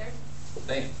do right there?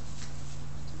 Bam.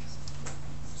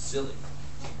 Silly.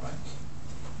 Right?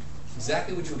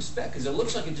 Exactly what you expect, because it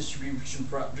looks like a distribution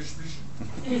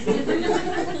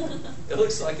It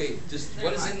looks like a,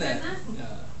 what is in that?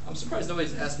 I'm surprised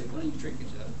nobody's asked me, what are you drinking,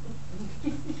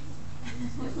 Joe?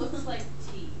 It looks like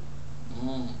tea.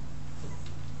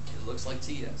 It looks like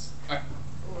tea, yes. All right.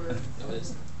 Or No, it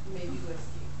isn't. maybe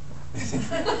whiskey.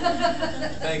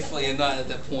 Thankfully, I'm not at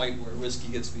that point where whiskey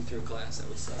gets me through class. That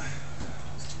would suck.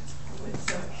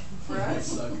 For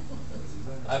us?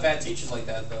 I've had teachers like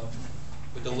that, though,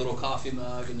 with the little coffee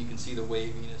mug, and you can see the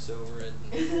waviness over it,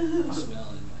 and you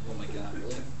smell it. Oh my God,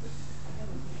 really?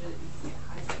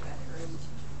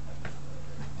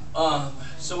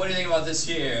 So what do you think about this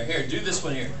here? Here, do this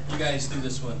one here. You guys do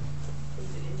this one.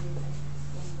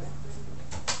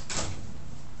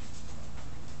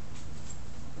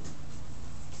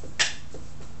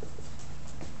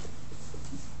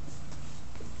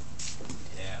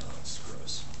 Yeah, that looks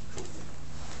gross.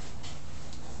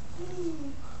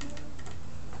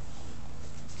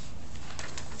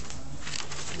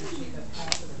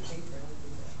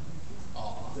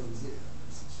 Aw.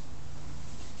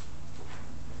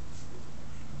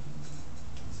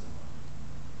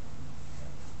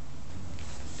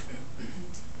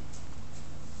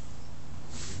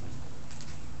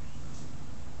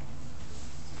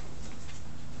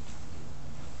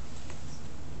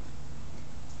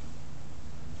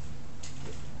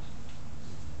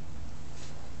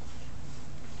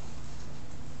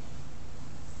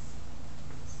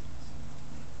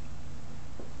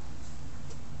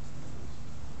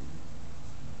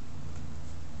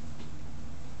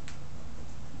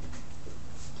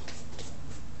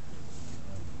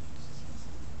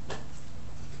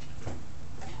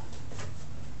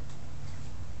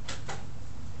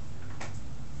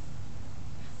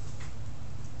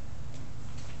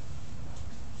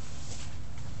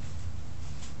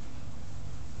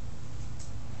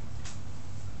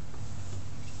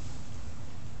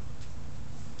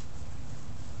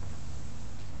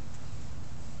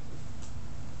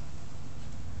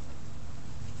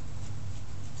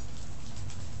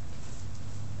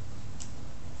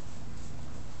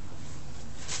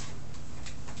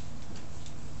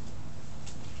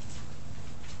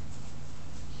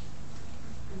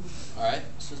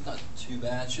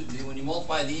 bad. Shouldn't be. When you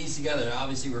multiply these together,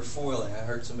 obviously we're foiling. I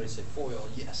heard somebody say foil.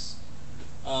 Yes.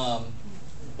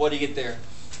 What do you get there?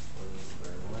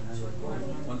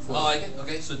 Oh, I get,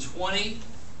 okay, so 20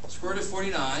 square root of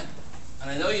 49. And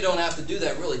I know you don't have to do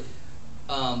that really.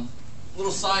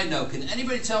 Little side note, can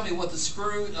anybody tell me what the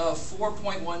square root of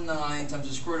 4.19 times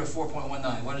the square root of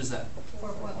 4.19, what is that?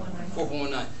 4.19.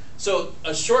 4.19. So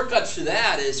a shortcut to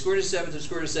that is square root of 7 to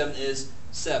square root of 7 is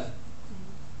 7.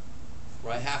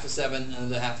 Right? Half of 7 and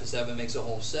the half of 7 makes a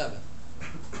whole 7.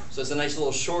 So it's a nice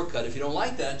little shortcut. If you don't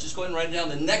like that, just go ahead and write it down.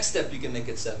 The next step you can make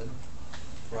it 7.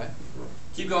 Right?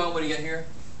 Keep going. What do you get here?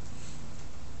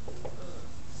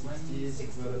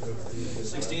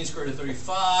 16 square root of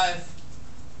 35.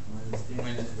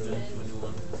 Minus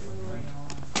 21.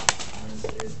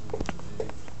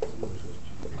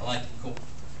 I like it. Cool.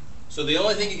 So the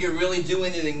only thing you can really do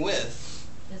anything with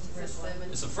This is the first one.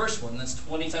 is the first one. That's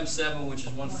 20 times 7, which is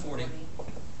 140.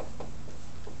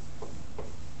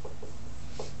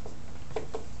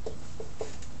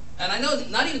 And I know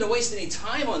not even to waste any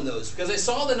time on those, because I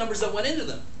saw the numbers that went into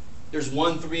them. There's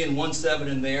 1, 3, and 1, 7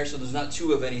 in there, so there's not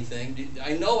 2 of anything.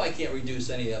 I know I can't reduce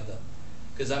any of them,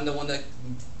 because I'm the one that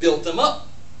built them up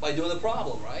by doing the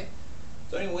problem, right?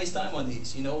 Don't even waste time on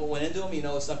these. You know what went into them, you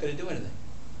know it's not going to do anything.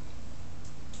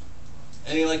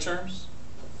 Any like terms?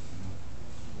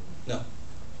 No.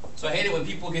 So I hate it when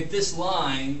people get this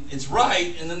line, it's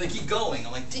right, and then they keep going.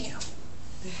 I'm like, damn.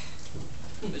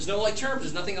 There's no like terms,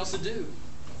 there's nothing else to do.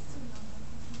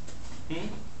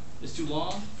 It's too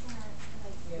long?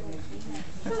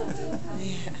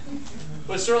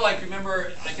 But it's sort of like,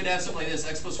 remember, I could have something like this,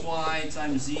 x plus y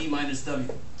times z minus w.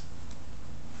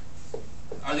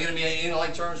 Are they going to be any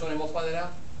like terms when I multiply that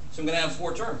out? So I'm going to have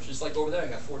 4 terms, just like over there I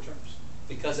got 4 terms,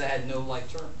 because I had no like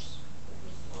terms.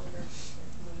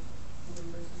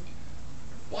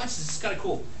 Watch this, it's kind of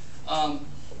cool.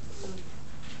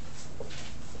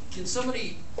 Can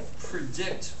somebody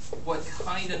predict what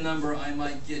kind of number I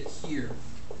might get here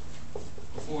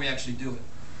before we actually do it?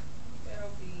 That'll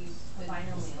be A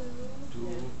binomial.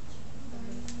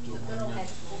 The little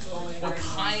heads will go in. What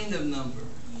kind of number?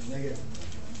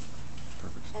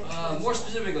 More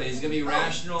specifically, is it going to be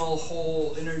rational,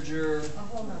 whole, integer, A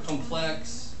whole number.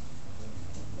 complex?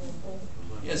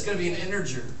 Yeah, it's going to be an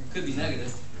integer. It could be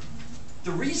negative.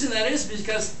 The reason that is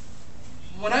because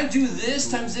when I do this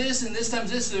times this and this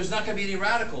times this, there's not going to be any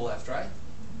radical left, right?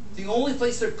 The only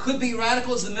place there could be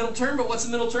radical is the middle term, but what's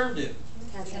the middle term do?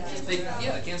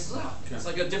 Yeah, it cancels out. It's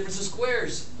like a difference of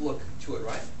squares look to it,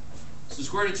 right? So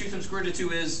square root of 2 times square root of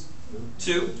 2 is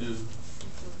 2.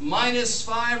 Minus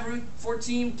 5 root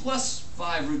 14 plus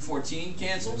 5 root 14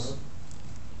 cancels.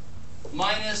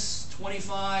 Minus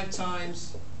 25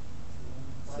 times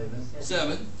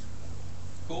 7.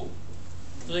 Cool.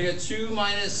 So I got 2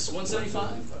 minus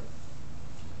 175.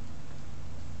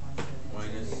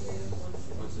 Minus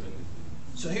 170.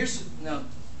 So here's, now,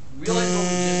 realize what we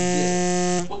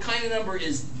just did. What kind of number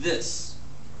is this?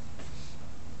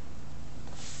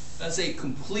 That's a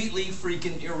completely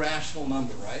freaking irrational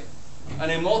number, right?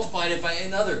 And I multiplied it by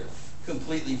another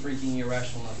completely freaking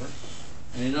irrational number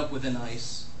and ended up with a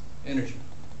nice integer,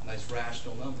 a nice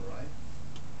rational number,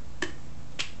 right?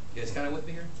 You guys kind of with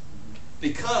me here?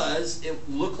 Because it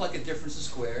looked like a difference of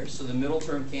squares, so the middle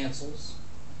term cancels,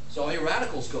 so all your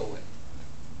radicals go away.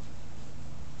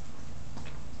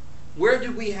 Where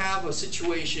did we have a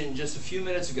situation just a few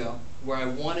minutes ago where I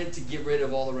wanted to get rid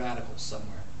of all the radicals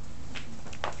somewhere?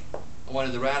 I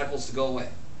wanted the radicals to go away.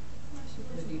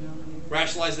 the denominator.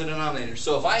 Rationalize the denominator.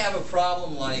 So if I have a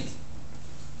problem like,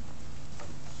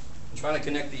 I'm trying to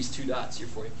connect these 2 dots here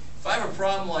for you. If I have a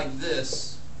problem like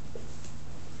this,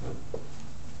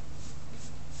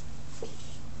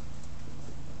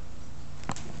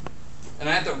 and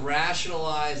I have to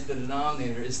rationalize the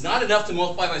denominator, it's not enough to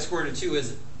multiply by square root of 2,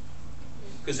 is it?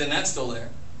 Because then that's still there.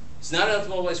 It's not enough to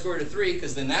multiply by square root of 3,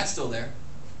 because then that's still there.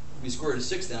 We square root of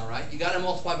 6 now, right? You got to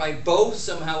multiply by both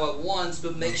somehow at once,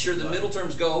 but make sure the middle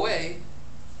terms go away.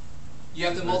 You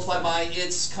have to multiply by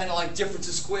its kind of like difference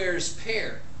of squares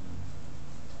pair.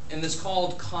 And it's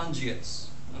called conjugates.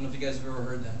 I don't know if you guys have ever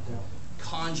heard that.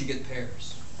 Conjugate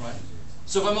pairs, right?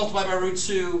 So if I multiply by root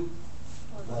 2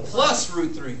 plus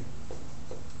root 3.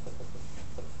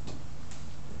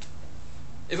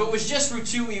 If it was just root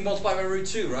 2, you multiply by root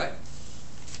 2, right?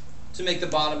 To make the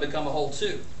bottom become a whole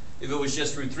 2. If it was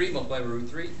just root 3, multiply by root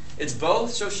 3. It's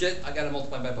both, so shit, I got to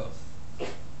multiply by both.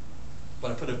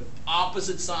 But I put an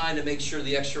opposite sign to make sure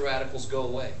the extra radicals go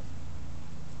away.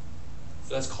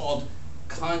 So that's called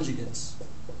conjugates.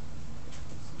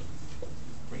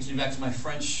 Brings me back to my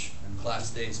French class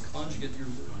days. Conjugate your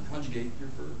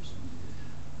verbs.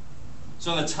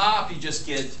 So on the top, you just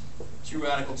get 2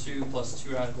 radical 2 plus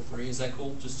 2 radical 3. Is that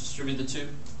cool? Just distribute the 2.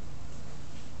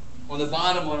 On the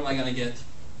bottom, what am I going to get?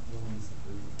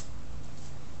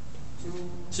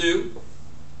 2.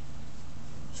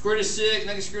 Square root of 6,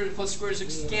 negative square root plus square root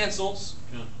of 6 cancels.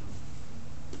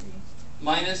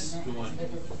 Minus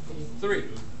 3.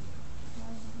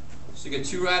 So you get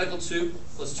 2 radical 2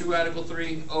 plus 2 radical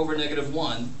 3 over negative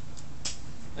 1.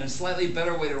 And a slightly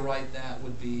better way to write that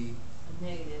would be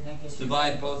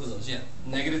divide both of those. Yeah,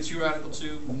 negative 2 radical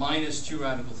 2 minus 2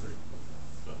 radical 3.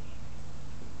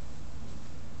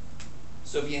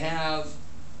 So if you have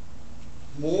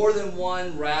more than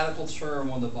one radical term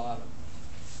on the bottom,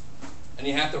 and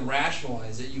you have to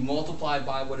rationalize it, you multiply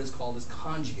by what is called as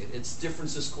conjugate. It's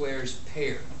difference of squares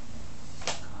pair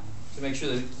to make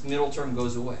sure the middle term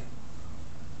goes away.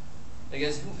 I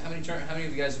guess how many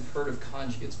of you guys have heard of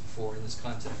conjugates before in this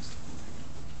context?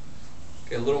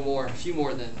 Okay, a few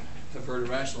more than have heard of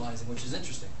rationalizing, which is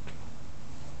interesting.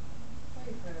 I've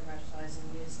heard of rationalizing,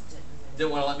 we just didn't.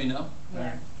 Didn't want to let me know?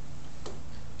 Yeah.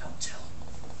 Don't tell him.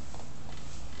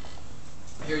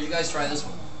 Here, you guys try this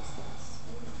one.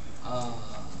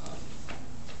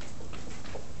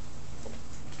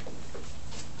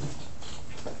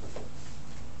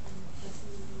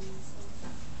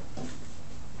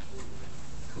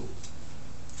 Cool.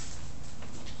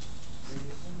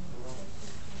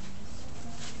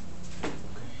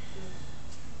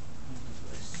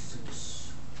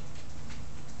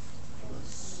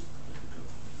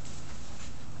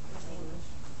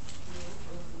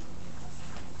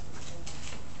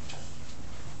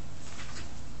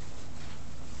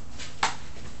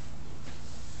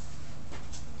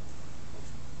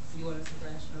 You want us to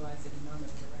rationalize the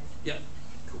denominator, right? Yep.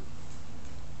 Cool.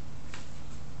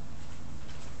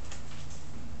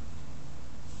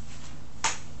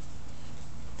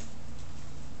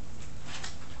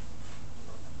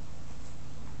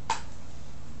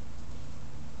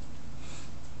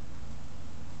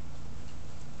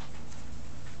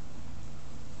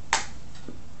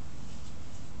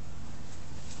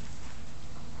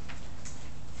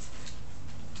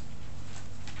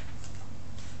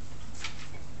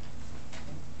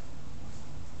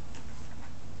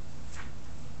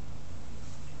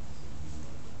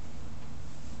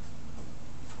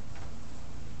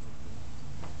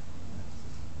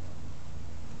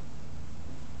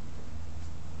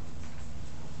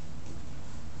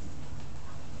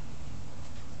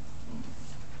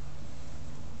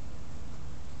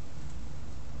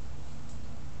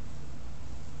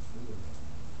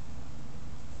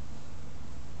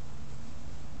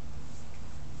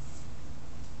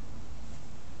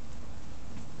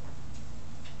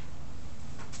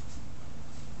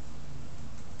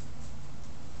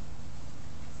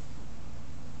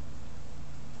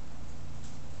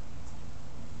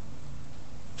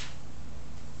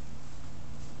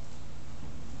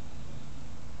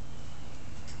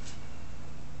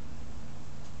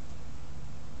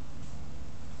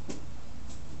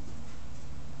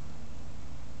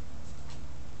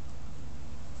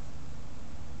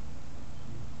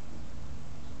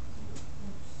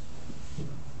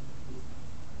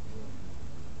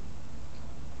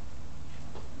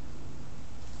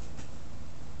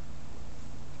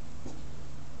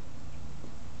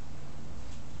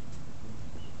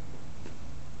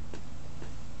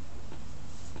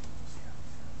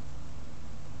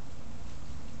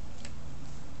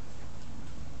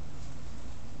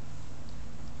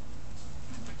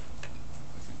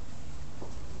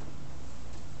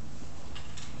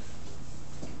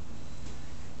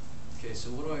 Okay, so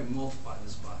what do I multiply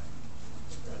this by?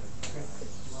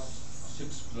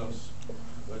 6 plus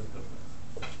radical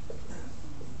 5.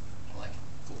 I like it.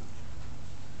 Cool.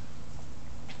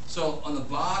 So on the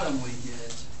bottom we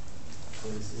get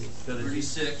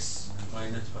 36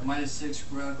 Minus 5. minus 6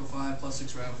 radical 5 plus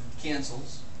 6 radical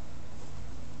cancels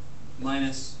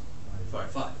minus 5.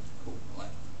 5. Cool. I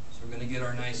like it. So we're going to get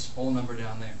our nice whole number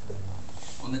down there.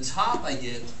 On the top I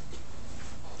get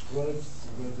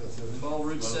 12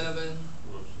 root 7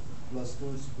 plus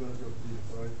 2 square root of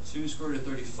 35 2 square root of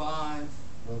 35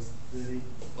 plus 30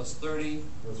 plus 30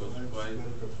 plus 5 square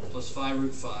root of 5. plus 5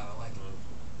 root 5. I like it.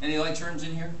 Any like terms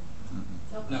in here?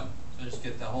 Mm-mm. No. So just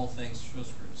get the whole thing. 2 square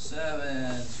root of 7,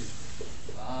 2 square root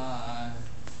of 5,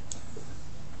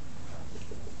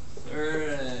 30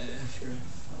 square root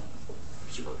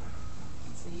of 5.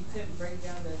 So you couldn't break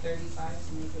down the 35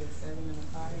 to make it a 7 and a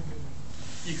 5?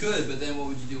 You could, but then what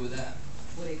would you do with that?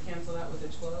 Would it cancel out with a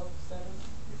 12, 7?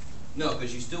 No,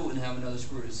 because you still wouldn't have another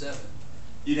square root of 7.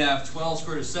 You'd have 12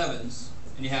 square root of 7s,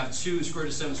 and you have 2 square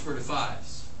root of 7 square root of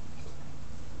 5s.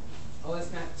 Oh,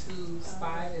 it's not 2,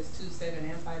 5, it's 2, 7,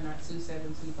 and 5, not 2, 7,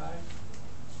 2, 5?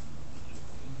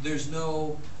 There's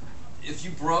no, if you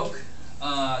broke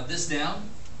this down,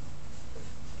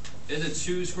 is it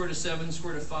 2 square root of 7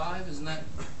 square root of 5? Isn't that?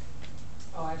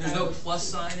 Oh, I There's thought no it was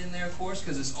plus 2. sign in there, of course,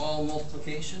 because it's all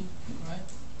multiplication, right?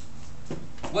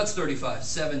 What's 35?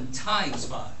 7 times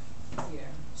 5. Yeah.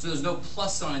 So there's no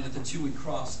plus sign that the 2 would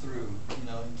cross through. You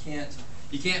know,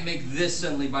 you can't make this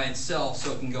suddenly by itself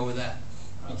so it can go with that.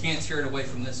 You can't tear it away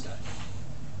from this guy.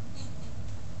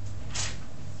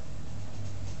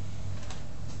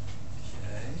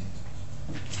 Okay.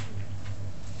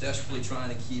 Desperately trying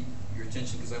to keep your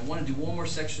attention because I want to do one more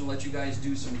section to let you guys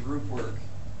do some group work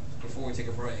before we take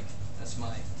a break. That's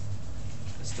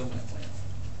still my plan.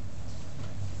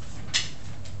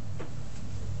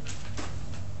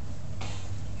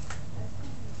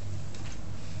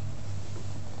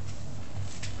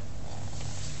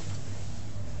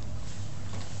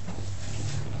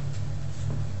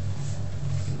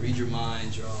 Read your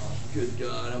minds, y'all. Good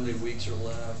God, how many weeks are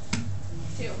left?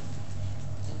 2.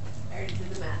 I already did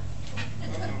the math.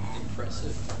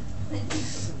 Impressive.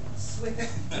 Swear,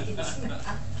 it's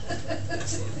math.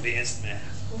 That's the advanced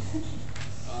math.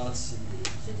 Let's see.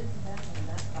 She did the math in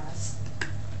that class.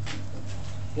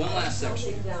 One last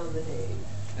section. Counting down the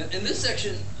days. In this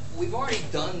section, we've already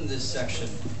done this section.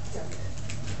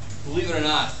 Believe it or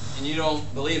not, and you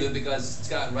don't believe it because it's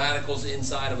got radicals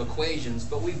inside of equations,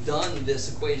 but we've done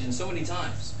this equation so many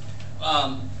times.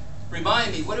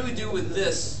 Remind me, what do we do with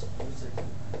this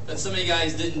that some of you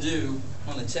guys didn't do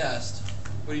on the test?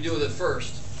 What do you do with it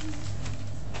first?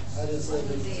 Add a 7.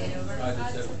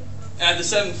 Add the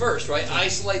 7 first, right?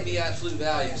 Isolate the absolute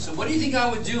value. So what do you think I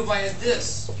would do if I had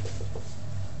this?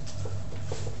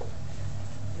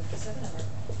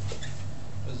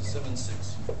 What is it, 7,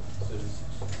 6?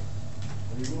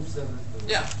 Remove 7.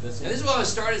 Yeah, and this is what I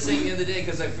started saying the other day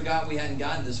because I forgot we hadn't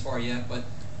gotten this far yet, but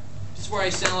just where I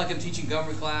sound like I'm teaching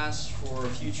government class for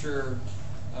future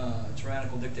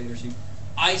tyrannical dictatorship,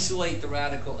 isolate the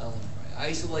radical element, right?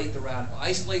 Isolate the radical.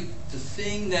 Isolate the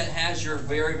thing that has your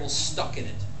variable stuck in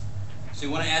it. So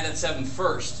you want to add that 7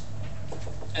 first.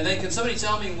 And then can somebody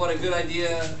tell me what a good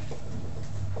idea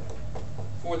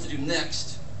for what to do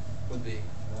next would be?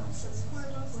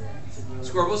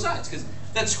 Square both sides, because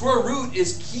that square root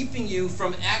is keeping you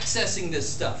from accessing this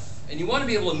stuff. And you want to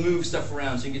be able to move stuff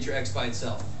around so you can get your x by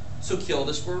itself. So kill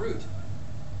the square root.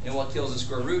 And what kills the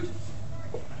square root?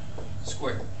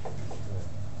 Square.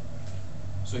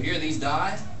 So here these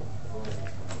die.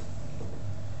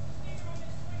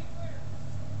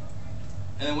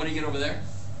 And then what do you get over there?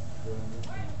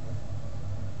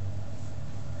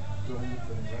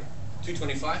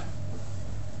 225.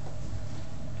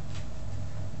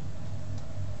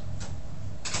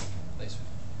 Place.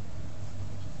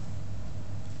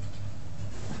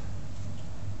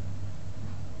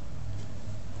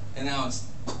 And now it's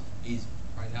easy.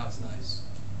 Right now it's nice.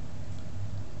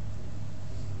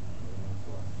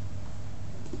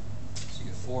 So you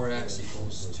get 4x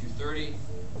equals 230.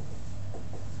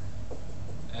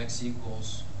 X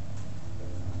equals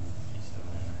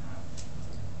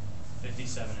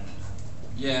 57 and a half.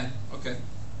 yeah, okay.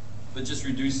 But just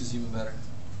reduces even better.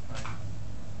 Right.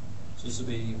 So this will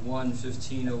be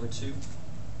 115 over 2,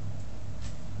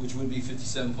 which would be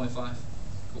 57.5.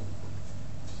 Cool.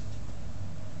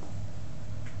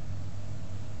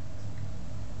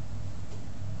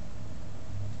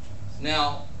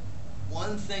 Now,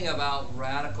 one thing about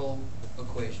radical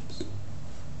equations.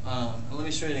 Let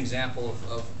me show you an example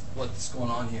of what's going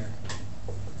on here.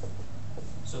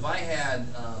 So if I had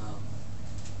all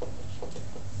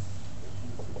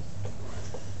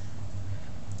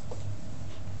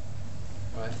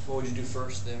right, what would you do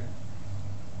first there?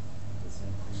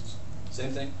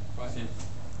 Same thing, right? Same.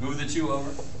 Move the 2 over.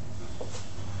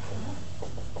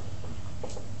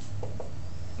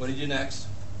 What do you do next?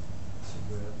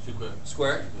 Square.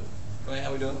 Square it. Right,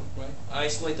 how we doing? Right.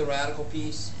 Isolate the radical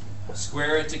piece.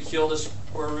 Square it to kill the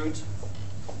square root.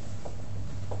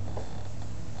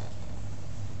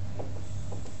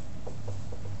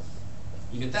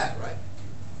 You get that, right?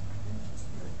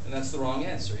 And that's the wrong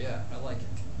answer. Yeah, I like it.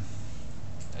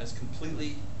 That's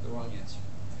completely the wrong answer.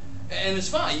 And it's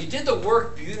fine. You did the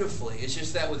work beautifully. It's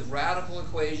just that with radical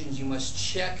equations, you must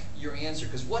check your answer.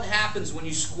 Because what happens when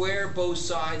you square both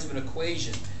sides of an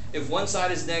equation? If one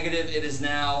side is negative, it is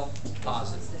now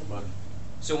positive.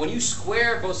 So when you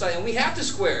square both sides, and we have to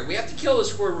square, we have to kill the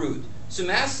square root. So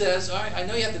math says, all right, I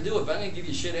know you have to do it, but I'm going to give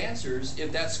you shit answers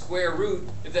if that square root,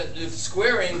 if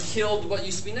squaring killed what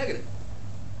used to be negative.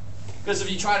 Because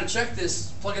if you try to check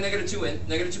this, plug a negative 2 in.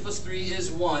 Negative 2 plus 3 is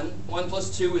 1. 1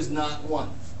 plus 2 is not 1.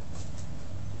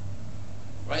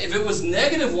 Right? If it was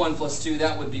negative 1 plus 2,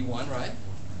 that would be 1, right?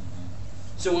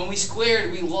 So when we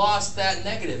squared, we lost that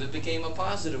negative. It became a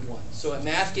positive 1. So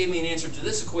math gave me an answer to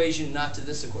this equation, not to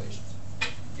this equation.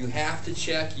 You have to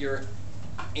check your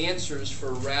answers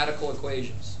for radical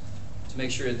equations to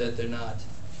make sure that they're not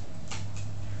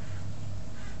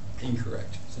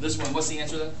incorrect. So this one, what's the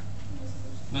answer then?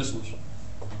 No solution.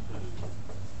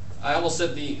 I almost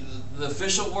said the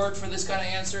official word for this kind of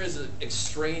answer is an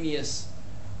extraneous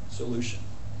solution.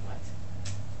 What?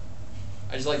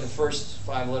 I just like the first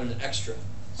 5 letters, extra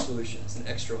solution. It's an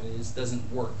extra one. It just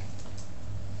doesn't work.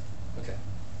 Okay.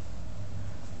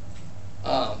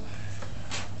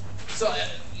 So,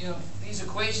 you know, these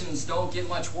equations don't get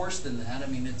much worse than that. I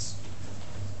mean, it's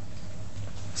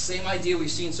same idea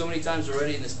we've seen so many times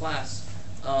already in this class.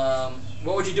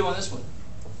 What would you do on this one?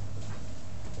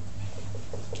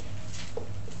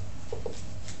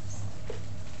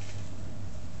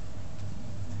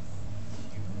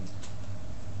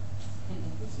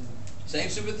 Same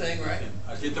stupid thing, right?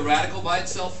 Get the radical by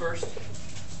itself first.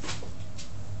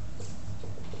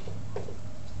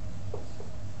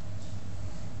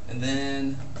 And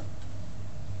then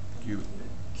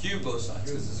cube both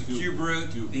sides, because it's a cube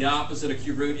root. The opposite of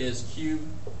cube root is cube.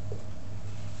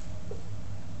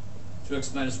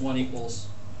 2x minus 1 equals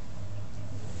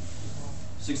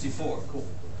 64. Cool.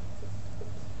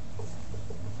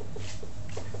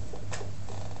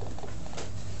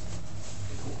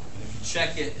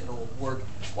 Check it, it'll work.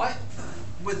 Why?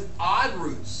 With odd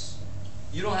roots,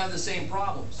 you don't have the same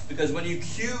problems, because when you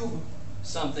cube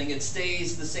something, it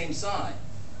stays the same sign.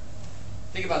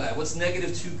 Think about that. What's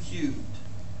negative 2 cubed?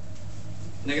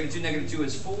 Negative 2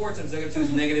 is 4 times negative 2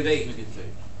 is negative 8.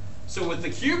 So with the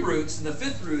cube roots and the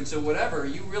fifth roots or whatever,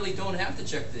 you really don't have to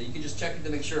check that. You can just check it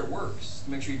to make sure it works,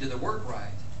 to make sure you did the work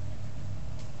right.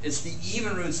 It's the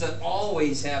even roots that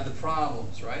always have the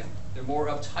problems, right? They're more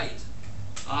uptight.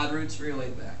 Odd roots, very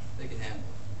laid back. They can handle it.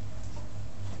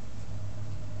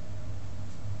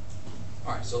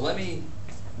 All right, so let me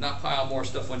not pile more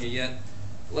stuff on you yet.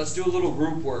 Let's do a little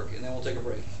group work, and then we'll take a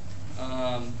break.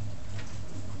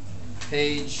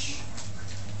 Page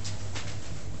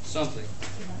something.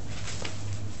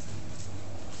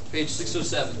 Page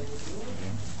 607.